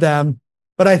add them.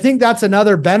 But I think that's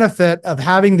another benefit of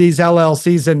having these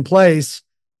LLCs in place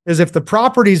is if the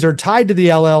properties are tied to the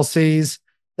LLCs,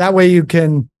 that way you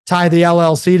can tie the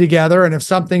LLC together. And if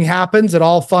something happens, it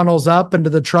all funnels up into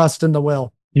the trust and the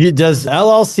will. Does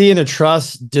LLC and a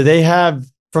trust, do they have,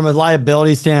 from a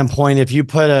liability standpoint, if you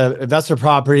put an investor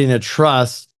property in a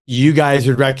trust, you guys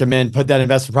would recommend put that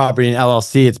investor property in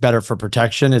LLC? It's better for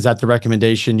protection. Is that the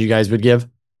recommendation you guys would give?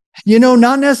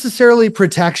 Not necessarily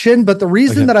protection, but the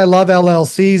reason that I love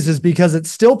LLCs is because it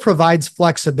still provides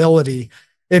flexibility.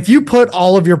 If you put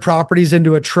all of your properties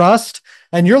into a trust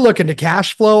and you're looking to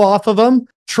cash flow off of them,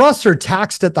 trusts are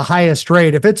taxed at the highest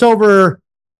rate. If it's over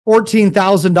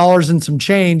 $14,000 and some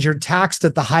change, you're taxed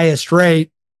at the highest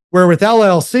rate. Where with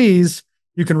LLCs,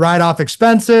 you can write off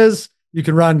expenses, you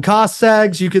can run cost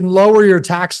segs, you can lower your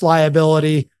tax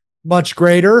liability much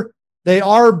greater. They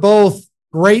are both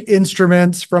great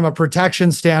instruments from a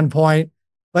protection standpoint,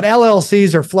 but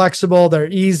LLCs are flexible, they're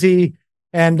easy.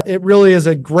 And it really is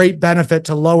a great benefit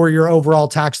to lower your overall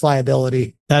tax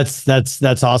liability. That's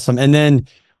awesome. And then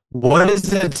what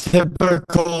is a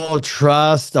typical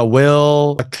trust, a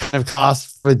will, what kind of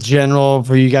cost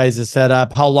for you guys to set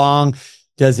up? How long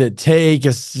does it take?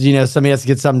 If somebody has to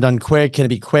get something done quick, can it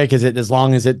be quick? Is it as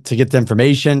long as it to get the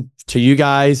information to you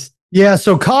guys? Yeah.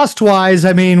 So cost wise,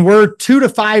 I mean, we're $2,000 to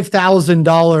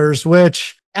 $5,000,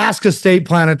 which ask estate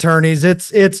plan attorneys.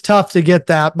 It's tough to get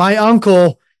that. My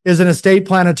uncle is an estate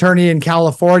plan attorney in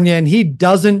California, and he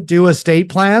doesn't do estate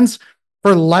plans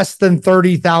for less than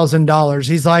 $30,000.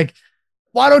 He's like,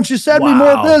 why don't you send me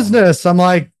more business? I'm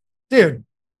like, dude,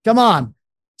 come on.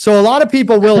 So a lot of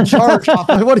people will charge off.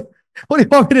 What do you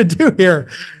want me to do here?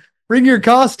 Bring your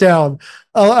cost down.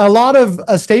 A lot of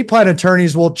estate plan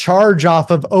attorneys will charge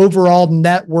off of overall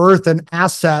net worth and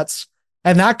assets,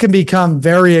 and that can become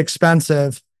very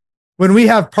expensive. When we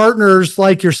have partners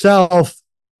like yourself,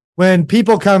 when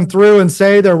people come through and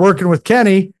say they're working with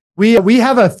Kenny, we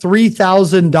have a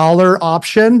 $3,000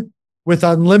 option with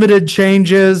unlimited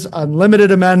changes,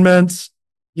 unlimited amendments.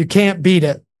 You can't beat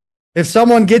it. If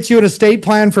someone gets you an estate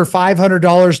plan for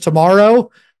 $500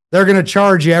 tomorrow, they're going to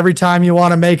charge you every time you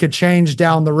want to make a change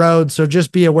down the road. So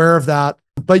just be aware of that.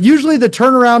 But usually the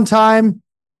turnaround time,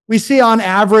 we see on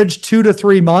average 2 to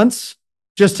 3 months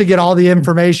just to get all the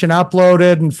information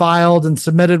uploaded and filed and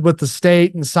submitted with the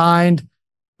state and signed.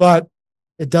 But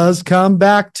it does come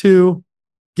back to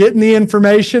getting the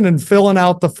information and filling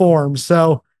out the forms.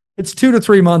 So it's 2 to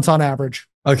 3 months on average.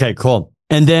 Okay, cool.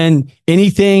 And then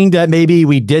anything that maybe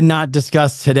we did not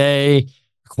discuss today,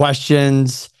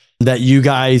 questions that you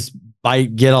guys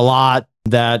might get a lot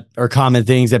that are common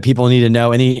things that people need to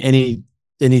know, anything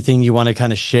you want to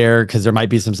kind of share? Because there might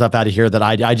be some stuff out of here that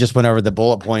I just went over the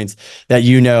bullet points that,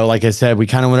 like I said, we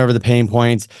kind of went over the pain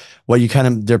points,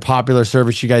 their popular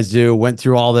service you guys do, went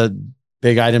through all the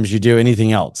big items you do.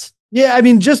 Anything else? Yeah, I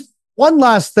mean, just one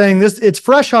last thing. It's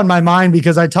fresh on my mind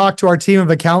because I talked to our team of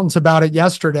accountants about it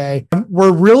yesterday.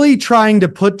 We're really trying to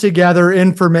put together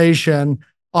information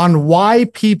on why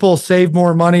people save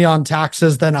more money on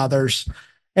taxes than others.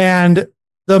 And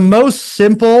the most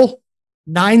simple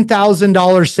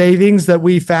 $9,000 savings that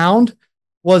we found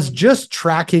was just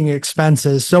tracking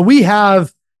expenses. So we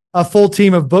have a full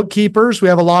team of bookkeepers. We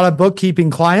have a lot of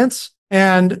bookkeeping clients.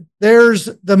 And there's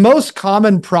the most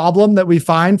common problem that we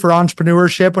find for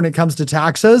entrepreneurship when it comes to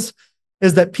taxes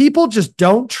is that people just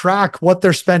don't track what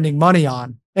they're spending money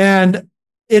on. And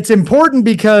it's important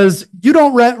because you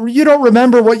don't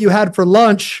remember what you had for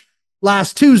lunch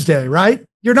last Tuesday, right?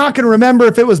 You're not going to remember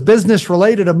if it was business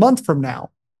related a month from now.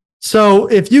 So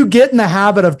if you get in the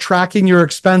habit of tracking your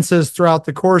expenses throughout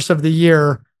the course of the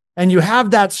year, and you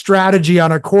have that strategy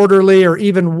on a quarterly or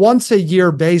even once a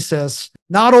year basis,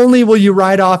 not only will you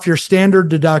write off your standard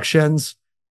deductions,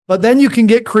 but then you can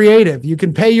get creative. You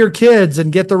can pay your kids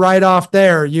and get the write-off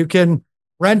there. You can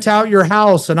rent out your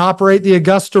house and operate the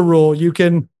Augusta rule. You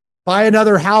can buy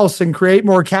another house and create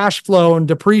more cash flow and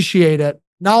depreciate it.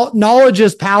 Knowledge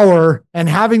is power, and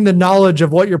having the knowledge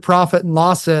of what your profit and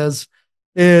loss is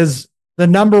the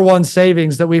number one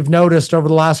savings that we've noticed over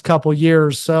the last couple of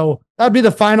years. So that'd be the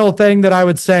final thing that I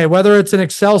would say, whether it's an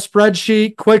Excel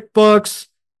spreadsheet, QuickBooks,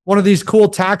 one of these cool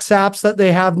tax apps that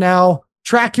they have now.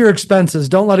 Track your expenses.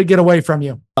 Don't let it get away from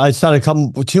you. I just had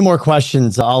two more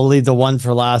questions. I'll leave the one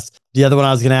for last. The other one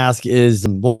I was going to ask is,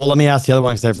 let me ask the other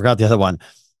one because I forgot the other one.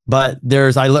 But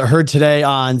I heard today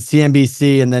on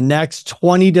CNBC, in the next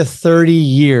 20 to 30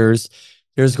 years,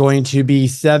 there's going to be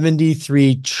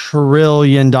 $73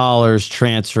 trillion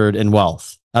transferred in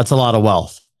wealth. That's a lot of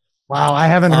wealth. Wow. I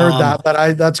haven't heard that,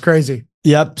 but that's crazy.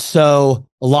 Yep. So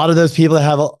a lot of those people that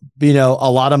have,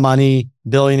 a lot of money,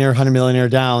 billionaire, 100 millionaire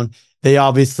down, they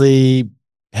obviously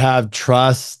have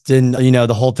trust and,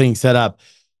 the whole thing set up.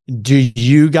 Do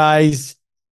you guys,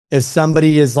 if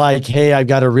somebody is like, hey, I've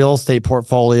got a real estate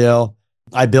portfolio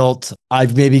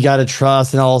I've maybe got a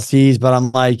trust and LLCs, but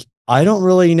I'm like, I don't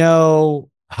really know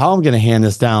how I'm going to hand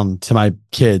this down to my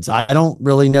kids. I don't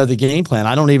really know the game plan.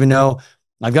 I don't even know.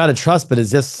 I've got a trust, but is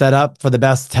this set up for the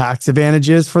best tax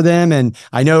advantages for them? And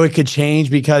I know it could change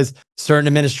because certain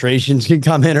administrations can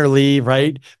come in or leave,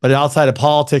 right? But outside of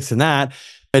politics and that,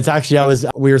 it's actually,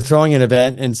 we were throwing an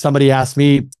event and somebody asked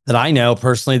me that I know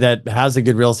personally that has a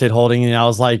good real estate holding. And I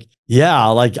was like, yeah,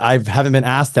 like I haven't been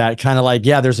asked that, kind of like,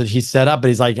 yeah, he's set up, but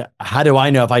he's like, how do I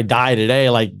know if I die today,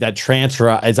 like that transfer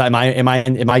am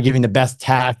I giving the best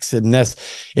tax in this?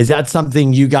 Is that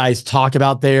something you guys talk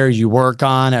about there? You work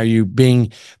on? Are you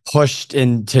being pushed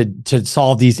to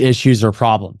solve these issues or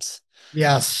problems?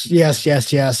 Yes.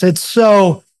 It's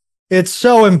so It's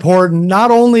so important. Not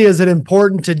only is it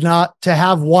important to not to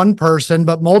have one person,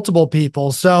 but multiple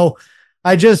people. So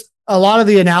a lot of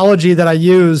the analogy that I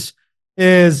use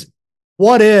is,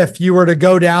 what if you were to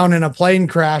go down in a plane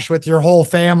crash with your whole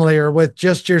family or with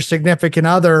just your significant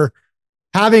other?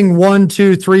 Having 1,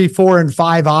 2, 3, 4, and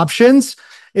 5 options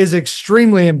is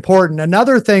extremely important.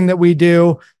 Another thing that we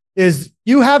do is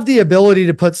you have the ability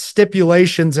to put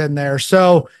stipulations in there.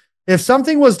 So if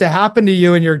something was to happen to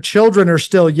you and your children are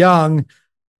still young,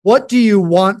 what do you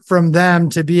want from them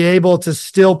to be able to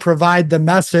still provide the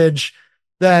message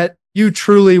that you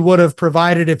truly would have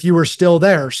provided if you were still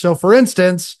there? So for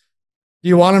instance, do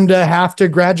you want them to have to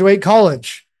graduate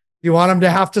college? Do you want them to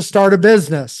have to start a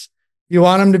business? You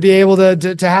want them to be able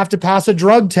to have to pass a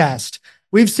drug test.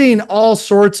 We've seen all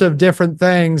sorts of different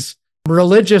things,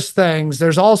 religious things.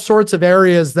 There's all sorts of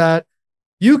areas that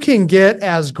you can get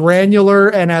as granular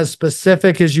and as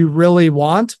specific as you really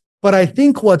want. But I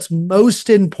think what's most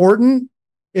important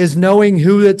is knowing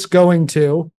who it's going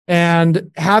to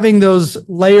and having those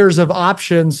layers of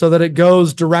options so that it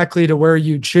goes directly to where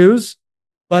you choose.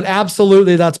 But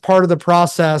absolutely, that's part of the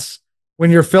process.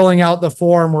 When you're filling out the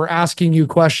form, we're asking you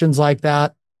questions like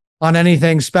that on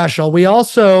anything special. We've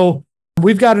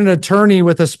got an attorney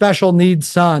with a special needs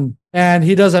son, and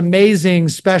he does amazing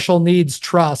special needs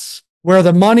trusts where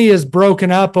the money is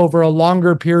broken up over a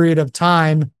longer period of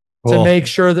time to make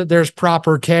sure that there's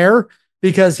proper care,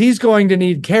 because he's going to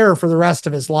need care for the rest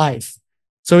of his life.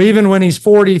 So even when he's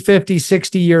 40, 50,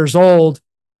 60 years old,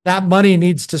 that money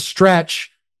needs to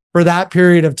stretch for that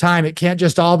period of time. It can't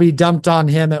just all be dumped on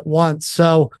him at once.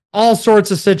 So all sorts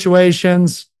of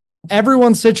situations.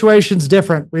 Everyone's situation's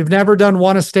different. We've never done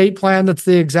one estate plan that's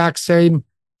the exact same,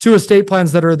 2 estate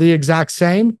plans that are the exact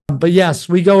same. But yes,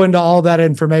 we go into all that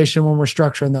information when we're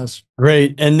structuring those.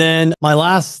 Great. And then my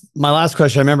last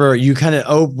question, I remember we kind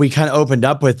of opened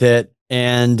up with it,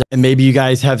 and maybe you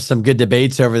guys have some good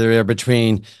debates over there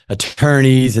between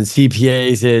attorneys and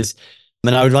CPAs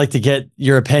and I would like to get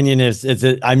your opinion.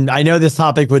 I know this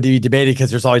topic would be debated because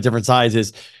there's always different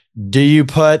sizes. Do you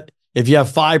if you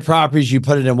have 5 properties, you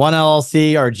put it in one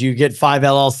LLC, or do you get 5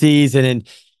 LLCs? And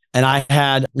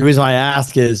the reason why I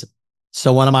ask is,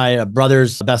 so one of my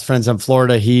brother's best friends in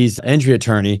Florida, he's an injury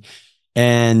attorney,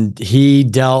 and he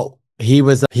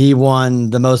won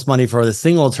the most money for the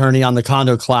single attorney on the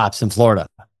condo collapse in Florida.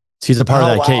 So he's a part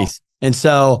of that case. And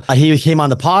so he came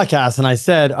on the podcast, and I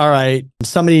said, all right,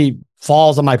 somebody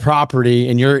falls on my property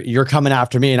and you're coming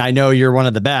after me, and I know you're one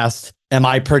of the best. Am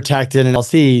I protected in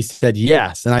LLC? He said,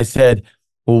 yes. And I said,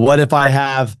 well, what if I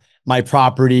have my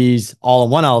properties all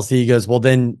in one LLC? He goes, well,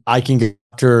 then I can go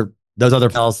after those other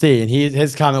LLC. And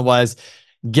his comment was,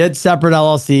 get separate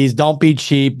LLCs. Don't be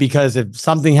cheap, because if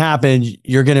something happens,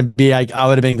 you're going to be like, I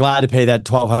would have been glad to pay that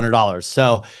 $1,200.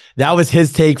 So that was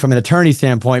his take from an attorney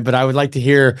standpoint. But I would like to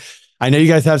hear, I know you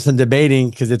guys have some debating,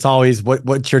 because it's always,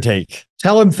 what's your take?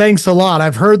 Tell him thanks a lot.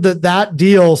 I've heard that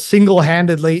deal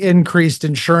single-handedly increased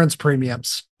insurance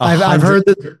premiums. I've heard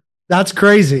that. That's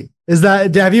crazy.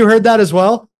 Have you heard that as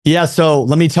well? Yeah. So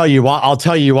let me tell you why. I'll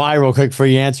tell you why real quick for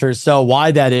your answer. So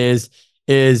why that is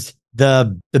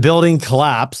the building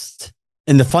collapsed.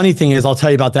 And the funny thing is, I'll tell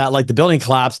you about that. Like, the building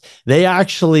collapsed,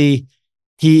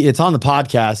 it's on the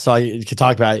podcast, so I could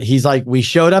talk about it. He's like, we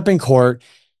showed up in court,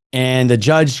 and the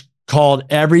judge called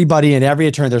everybody and every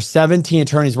attorney. There's 17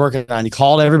 attorneys working on it. He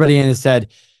called everybody in and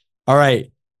said, all right,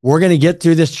 we're going to get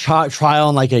through this trial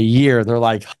in like a year. They're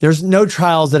like, there's no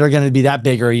trials that are going to be that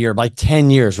big or a year, like 10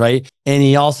 years, right? And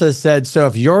he also said, so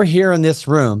if you're here in this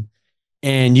room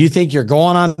and you think you're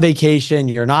going on vacation,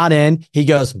 you're not in, he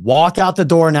goes, walk out the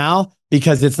door now,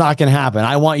 because it's not going to happen.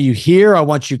 I want you here. I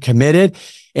want you committed.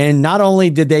 And not only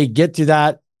did they get to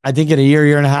that, I think in a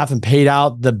year and a half, and paid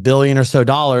out the $1 billion or so,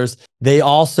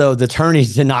 the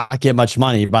attorneys did not get much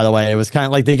money, by the way. It was kind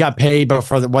of like they got paid, but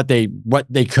for what they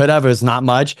could have, it was not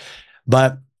much.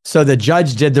 But so the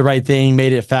judge did the right thing,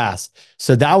 made it fast.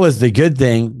 So that was the good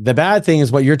thing. The bad thing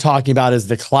is what you're talking about, is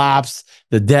the collapse,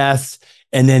 the deaths,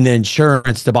 and then the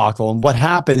insurance debacle. And what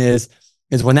happened is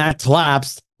when that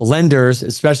collapsed, lenders,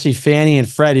 especially Fannie and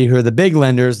Freddie, who are the big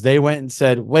lenders, they went and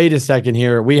said, wait a second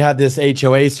here. We have this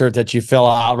HOA cert that you fill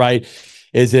out, right?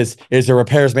 Is there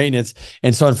repairs, maintenance?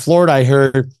 And so in Florida, I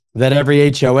heard that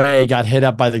every HOA got hit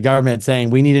up by the government saying,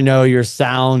 we need to know you're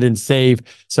sound and safe.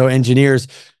 So engineers.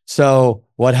 So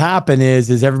what happened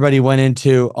is everybody went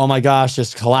into, oh my gosh,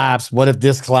 this collapsed. What if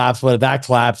this collapsed? What if that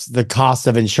collapsed? The cost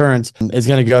of insurance is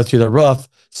going to go through the roof.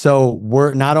 So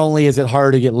not only is it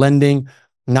harder to get lending,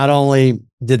 not only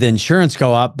did the insurance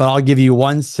go up, but I'll give you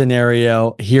one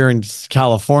scenario here in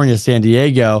California, San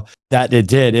Diego, that it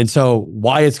did. And so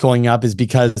why it's going up is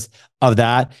because of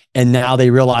that. And now they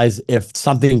realize if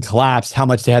something collapsed, how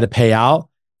much they had to pay out.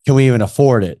 Can we even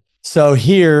afford it? So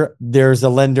here, there's a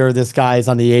lender. This guy is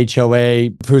on the HOA,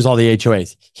 approves all the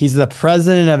HOAs. He's the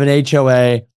president of an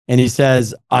HOA. And he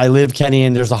says, I live, Kenny,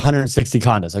 and there's 160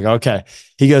 condos. I go, okay.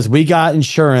 He goes, we got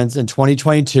insurance in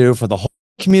 2022 for the whole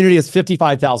community. It's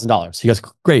 $55,000. He goes,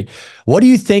 great. What do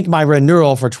you think my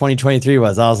renewal for 2023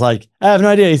 was? I was like, I have no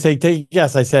idea. He said, take a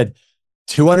guess. I said,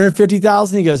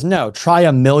 250,000. He goes, no, try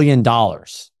 $1 million.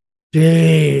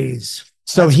 Jeez.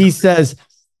 So he says,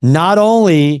 not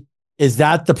only is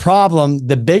that the problem,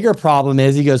 the bigger problem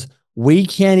is, he goes, we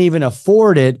can't even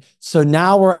afford it. So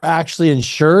now we're actually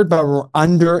insured, but we're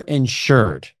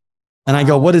underinsured. And I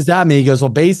go, what does that mean? He goes, well,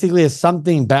 basically, if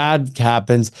something bad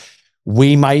happens,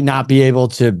 we might not be able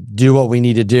to do what we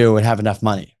need to do and have enough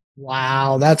money.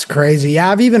 Wow, that's crazy. Yeah,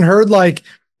 I've even heard like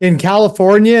in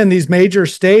California and these major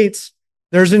states,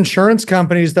 there's insurance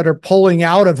companies that are pulling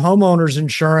out of homeowners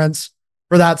insurance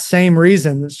for that same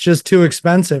reason. It's just too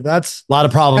expensive. That's a lot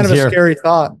of problems kind of here. A scary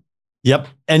thought. Yep.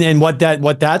 And what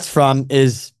that's from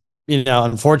is,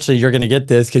 unfortunately, you're going to get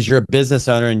this because you're a business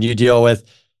owner and you deal with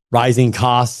rising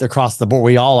costs across the board.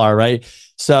 We all are, right?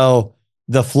 So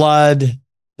the flood,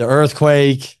 the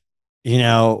earthquake,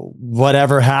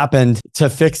 whatever happened to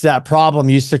fix that problem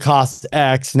used to cost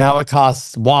X. Now it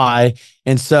costs Y.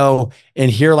 And so in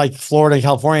here, like Florida and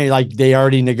California, like they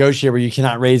already negotiate where you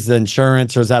cannot raise the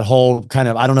insurance, or is that whole kind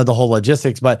of, I don't know the whole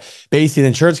logistics, but basically the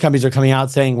insurance companies are coming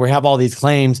out saying, we have all these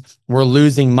claims, we're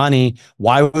losing money.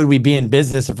 Why would we be in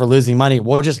business if we're losing money?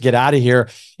 We'll just get out of here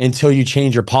until you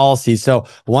change your policy. So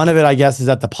one of it, I guess, is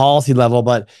at the policy level,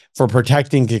 but for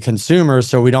protecting the consumers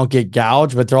so we don't get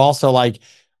gouged, but they're also like,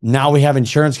 now we have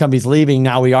insurance companies leaving.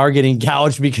 Now we are getting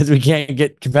gouged because we can't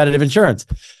get competitive insurance.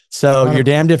 So you're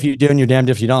damned if you do and you're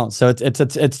damned if you don't. So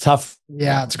it's tough.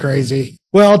 Yeah, it's crazy.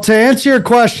 Well, to answer your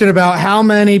question about how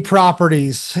many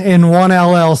properties in one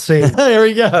LLC, there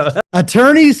we go.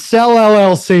 Attorneys sell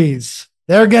LLCs.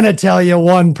 They're going to tell you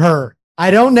one per. I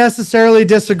don't necessarily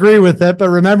disagree with it, but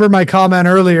remember my comment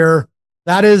earlier,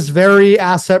 that is very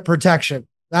asset protection.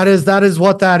 That is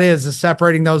what that is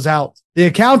separating those out. The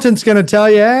accountant's going to tell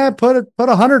you, put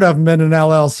 100 of them in an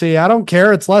LLC. I don't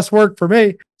care. It's less work for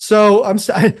me. So I'm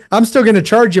still going to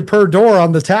charge you per door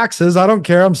on the taxes. I don't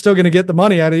care. I'm still going to get the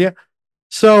money out of you.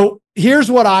 So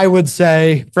here's what I would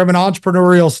say from an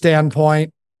entrepreneurial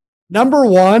standpoint. Number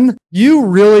one, you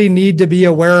really need to be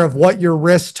aware of what your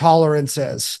risk tolerance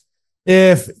is.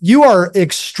 If you are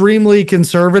extremely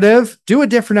conservative, do a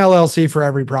different LLC for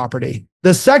every property.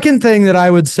 The second thing that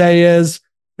I would say is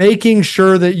making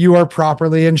sure that you are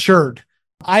properly insured.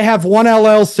 I have one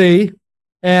LLC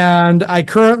and I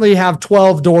currently have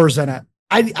 12 doors in it.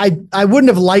 I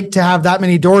wouldn't have liked to have that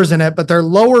many doors in it, but they're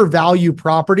lower value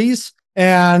properties,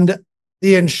 and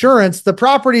the insurance, the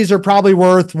properties are probably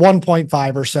worth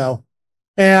 1.5 or so.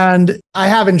 And I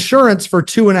have insurance for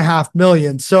 2.5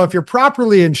 million. So if you're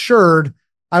properly insured,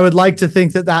 I would like to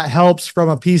think that that helps from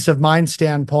a peace of mind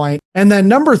standpoint. And then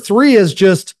number three is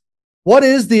just, what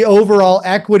is the overall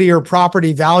equity or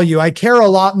property value? I care a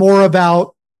lot more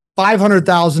about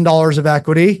 $500,000 of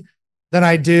equity than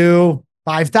I do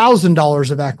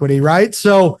 $5,000 of equity, right?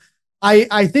 So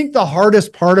I think the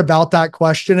hardest part about that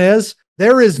question is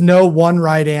there is no one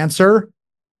right answer.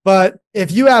 But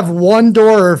if you have one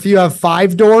door or if you have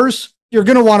 5 doors, you're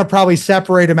going to want to probably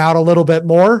separate them out a little bit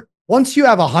more. Once you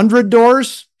have 100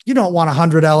 doors, you don't want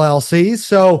 100 LLCs.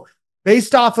 So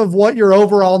based off of what your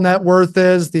overall net worth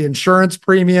is, the insurance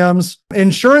premiums,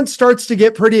 insurance starts to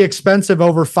get pretty expensive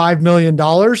over $5 million.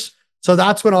 So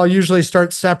that's when I'll usually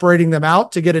start separating them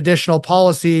out to get additional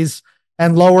policies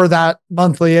and lower that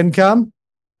monthly income.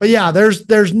 But yeah,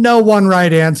 there's no one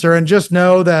right answer. And just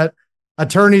know that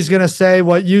attorney's going to say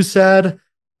what you said,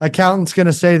 accountant's going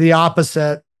to say the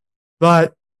opposite.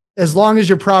 But as long as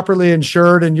you're properly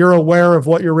insured and you're aware of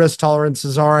what your risk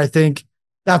tolerances are, I think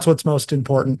that's what's most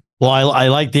important. Well, I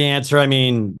like the answer. I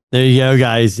mean, there you go,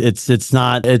 guys.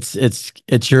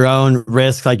 It's your own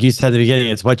risk. Like you said at the beginning,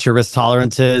 it's what your risk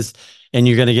tolerance is, and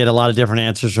you're going to get a lot of different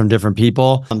answers from different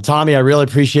people. Tommy, I really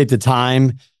appreciate the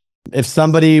time. If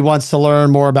somebody wants to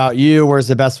learn more about you, where's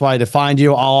the best way to find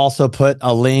you? I'll also put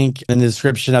a link in the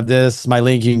description of this. My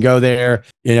link, you can go there,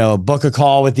 book a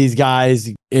call with these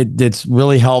guys. It's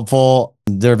really helpful.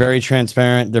 They're very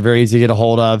transparent. They're very easy to get a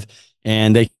hold of,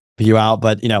 and they help you out.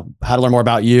 But, how to learn more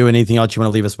about you, anything else you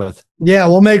want to leave us with? Yeah,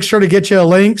 we'll make sure to get you a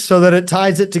link so that it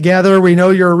ties it together. We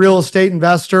know you're a real estate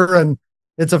investor, and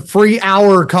it's a free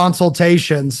hour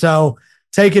consultation. So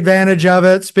take advantage of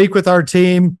it. Speak with our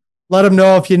team. Let them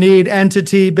know if you need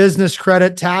entity, business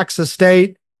credit, tax,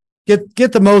 estate.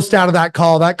 Get the most out of that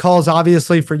call. That call is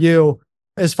obviously for you.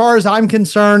 As far as I'm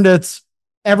concerned, it's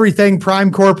everything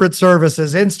Prime Corporate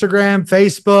Services, Instagram,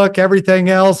 Facebook, everything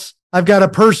else. I've got a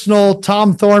personal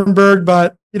Tom Thornburgh,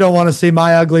 but you don't want to see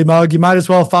my ugly mug. You might as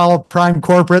well follow Prime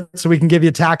Corporate so we can give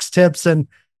you tax tips and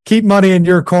keep money in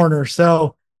your corner.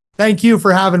 So thank you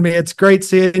for having me. It's great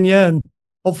seeing you, and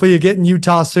hopefully you get in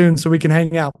Utah soon so we can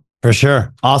hang out. For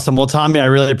sure. Awesome. Well, Tommy, I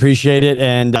really appreciate it.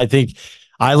 And I think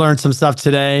I learned some stuff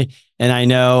today. And I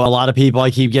know a lot of people, I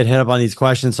keep getting hit up on these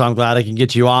questions. So I'm glad I can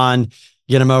get you on,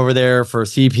 get them over there for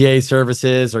CPA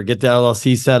services or get the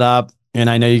LLC set up. And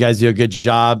I know you guys do a good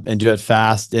job and do it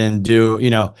fast and you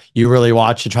really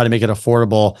watch to try to make it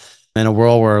affordable in a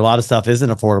world where a lot of stuff isn't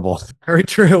affordable. Very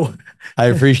true. I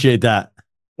appreciate that.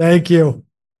 Thank you.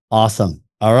 Awesome.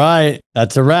 All right.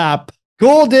 That's a wrap.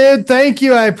 Cool, dude. Thank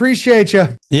you. I appreciate you.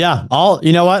 Yeah.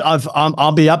 You know what?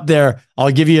 I'll be up there.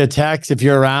 I'll give you a text. If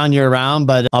you're around,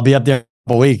 but I'll be up there in a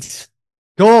couple weeks.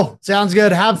 Cool. Sounds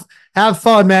good. Have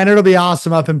fun, man. It'll be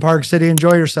awesome up in Park City.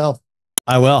 Enjoy yourself.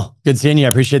 I will. Good seeing you. I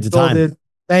appreciate the time. Dude.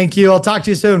 Thank you. I'll talk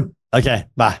to you soon. Okay,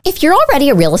 bye. If you're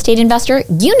already a real estate investor,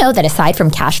 you know that aside from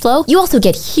cash flow, you also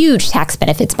get huge tax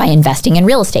benefits by investing in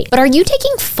real estate. But are you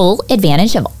taking full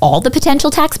advantage of all the potential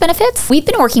tax benefits? We've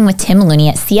been working with Tim Looney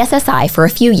at CSSI for a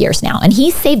few years now, and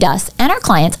he's saved us and our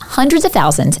clients hundreds of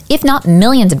thousands, if not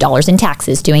millions of dollars in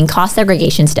taxes doing cost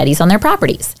segregation studies on their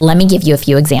properties. Let me give you a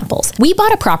few examples. We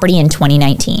bought a property in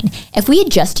 2019. If we had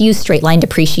just used straight line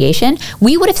depreciation,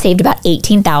 we would have saved about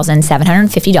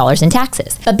 $18,750 in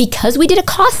taxes. But because we did a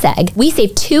cost seg, we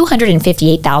saved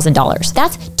 $258,000.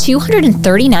 That's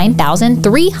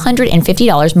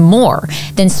 $239,350 more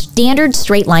than standard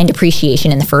straight line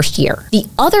depreciation in the first year. The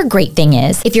other great thing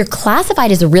is, if you're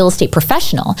classified as a real estate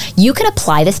professional, you can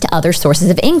apply this to other sources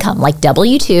of income like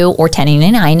W-2 or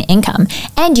 1099 income,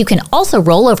 and you can also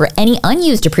roll over any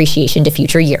unused depreciation to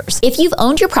future years. If you've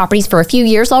owned your properties for a few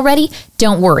years already,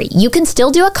 don't worry. You can still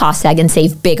do a cost seg and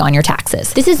save big on your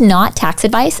taxes. This is not tax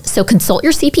advice, so consult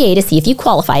your CPA to see if you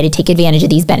qualify to take advantage of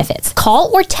these benefits.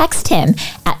 Call or text him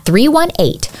at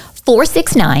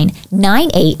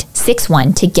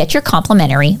 318-469-9861 to get your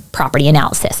complimentary property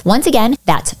analysis. Once again,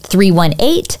 that's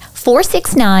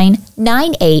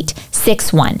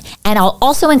 318-469-9861. And I'll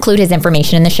also include his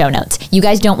information in the show notes. You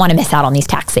guys don't want to miss out on these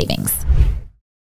tax savings.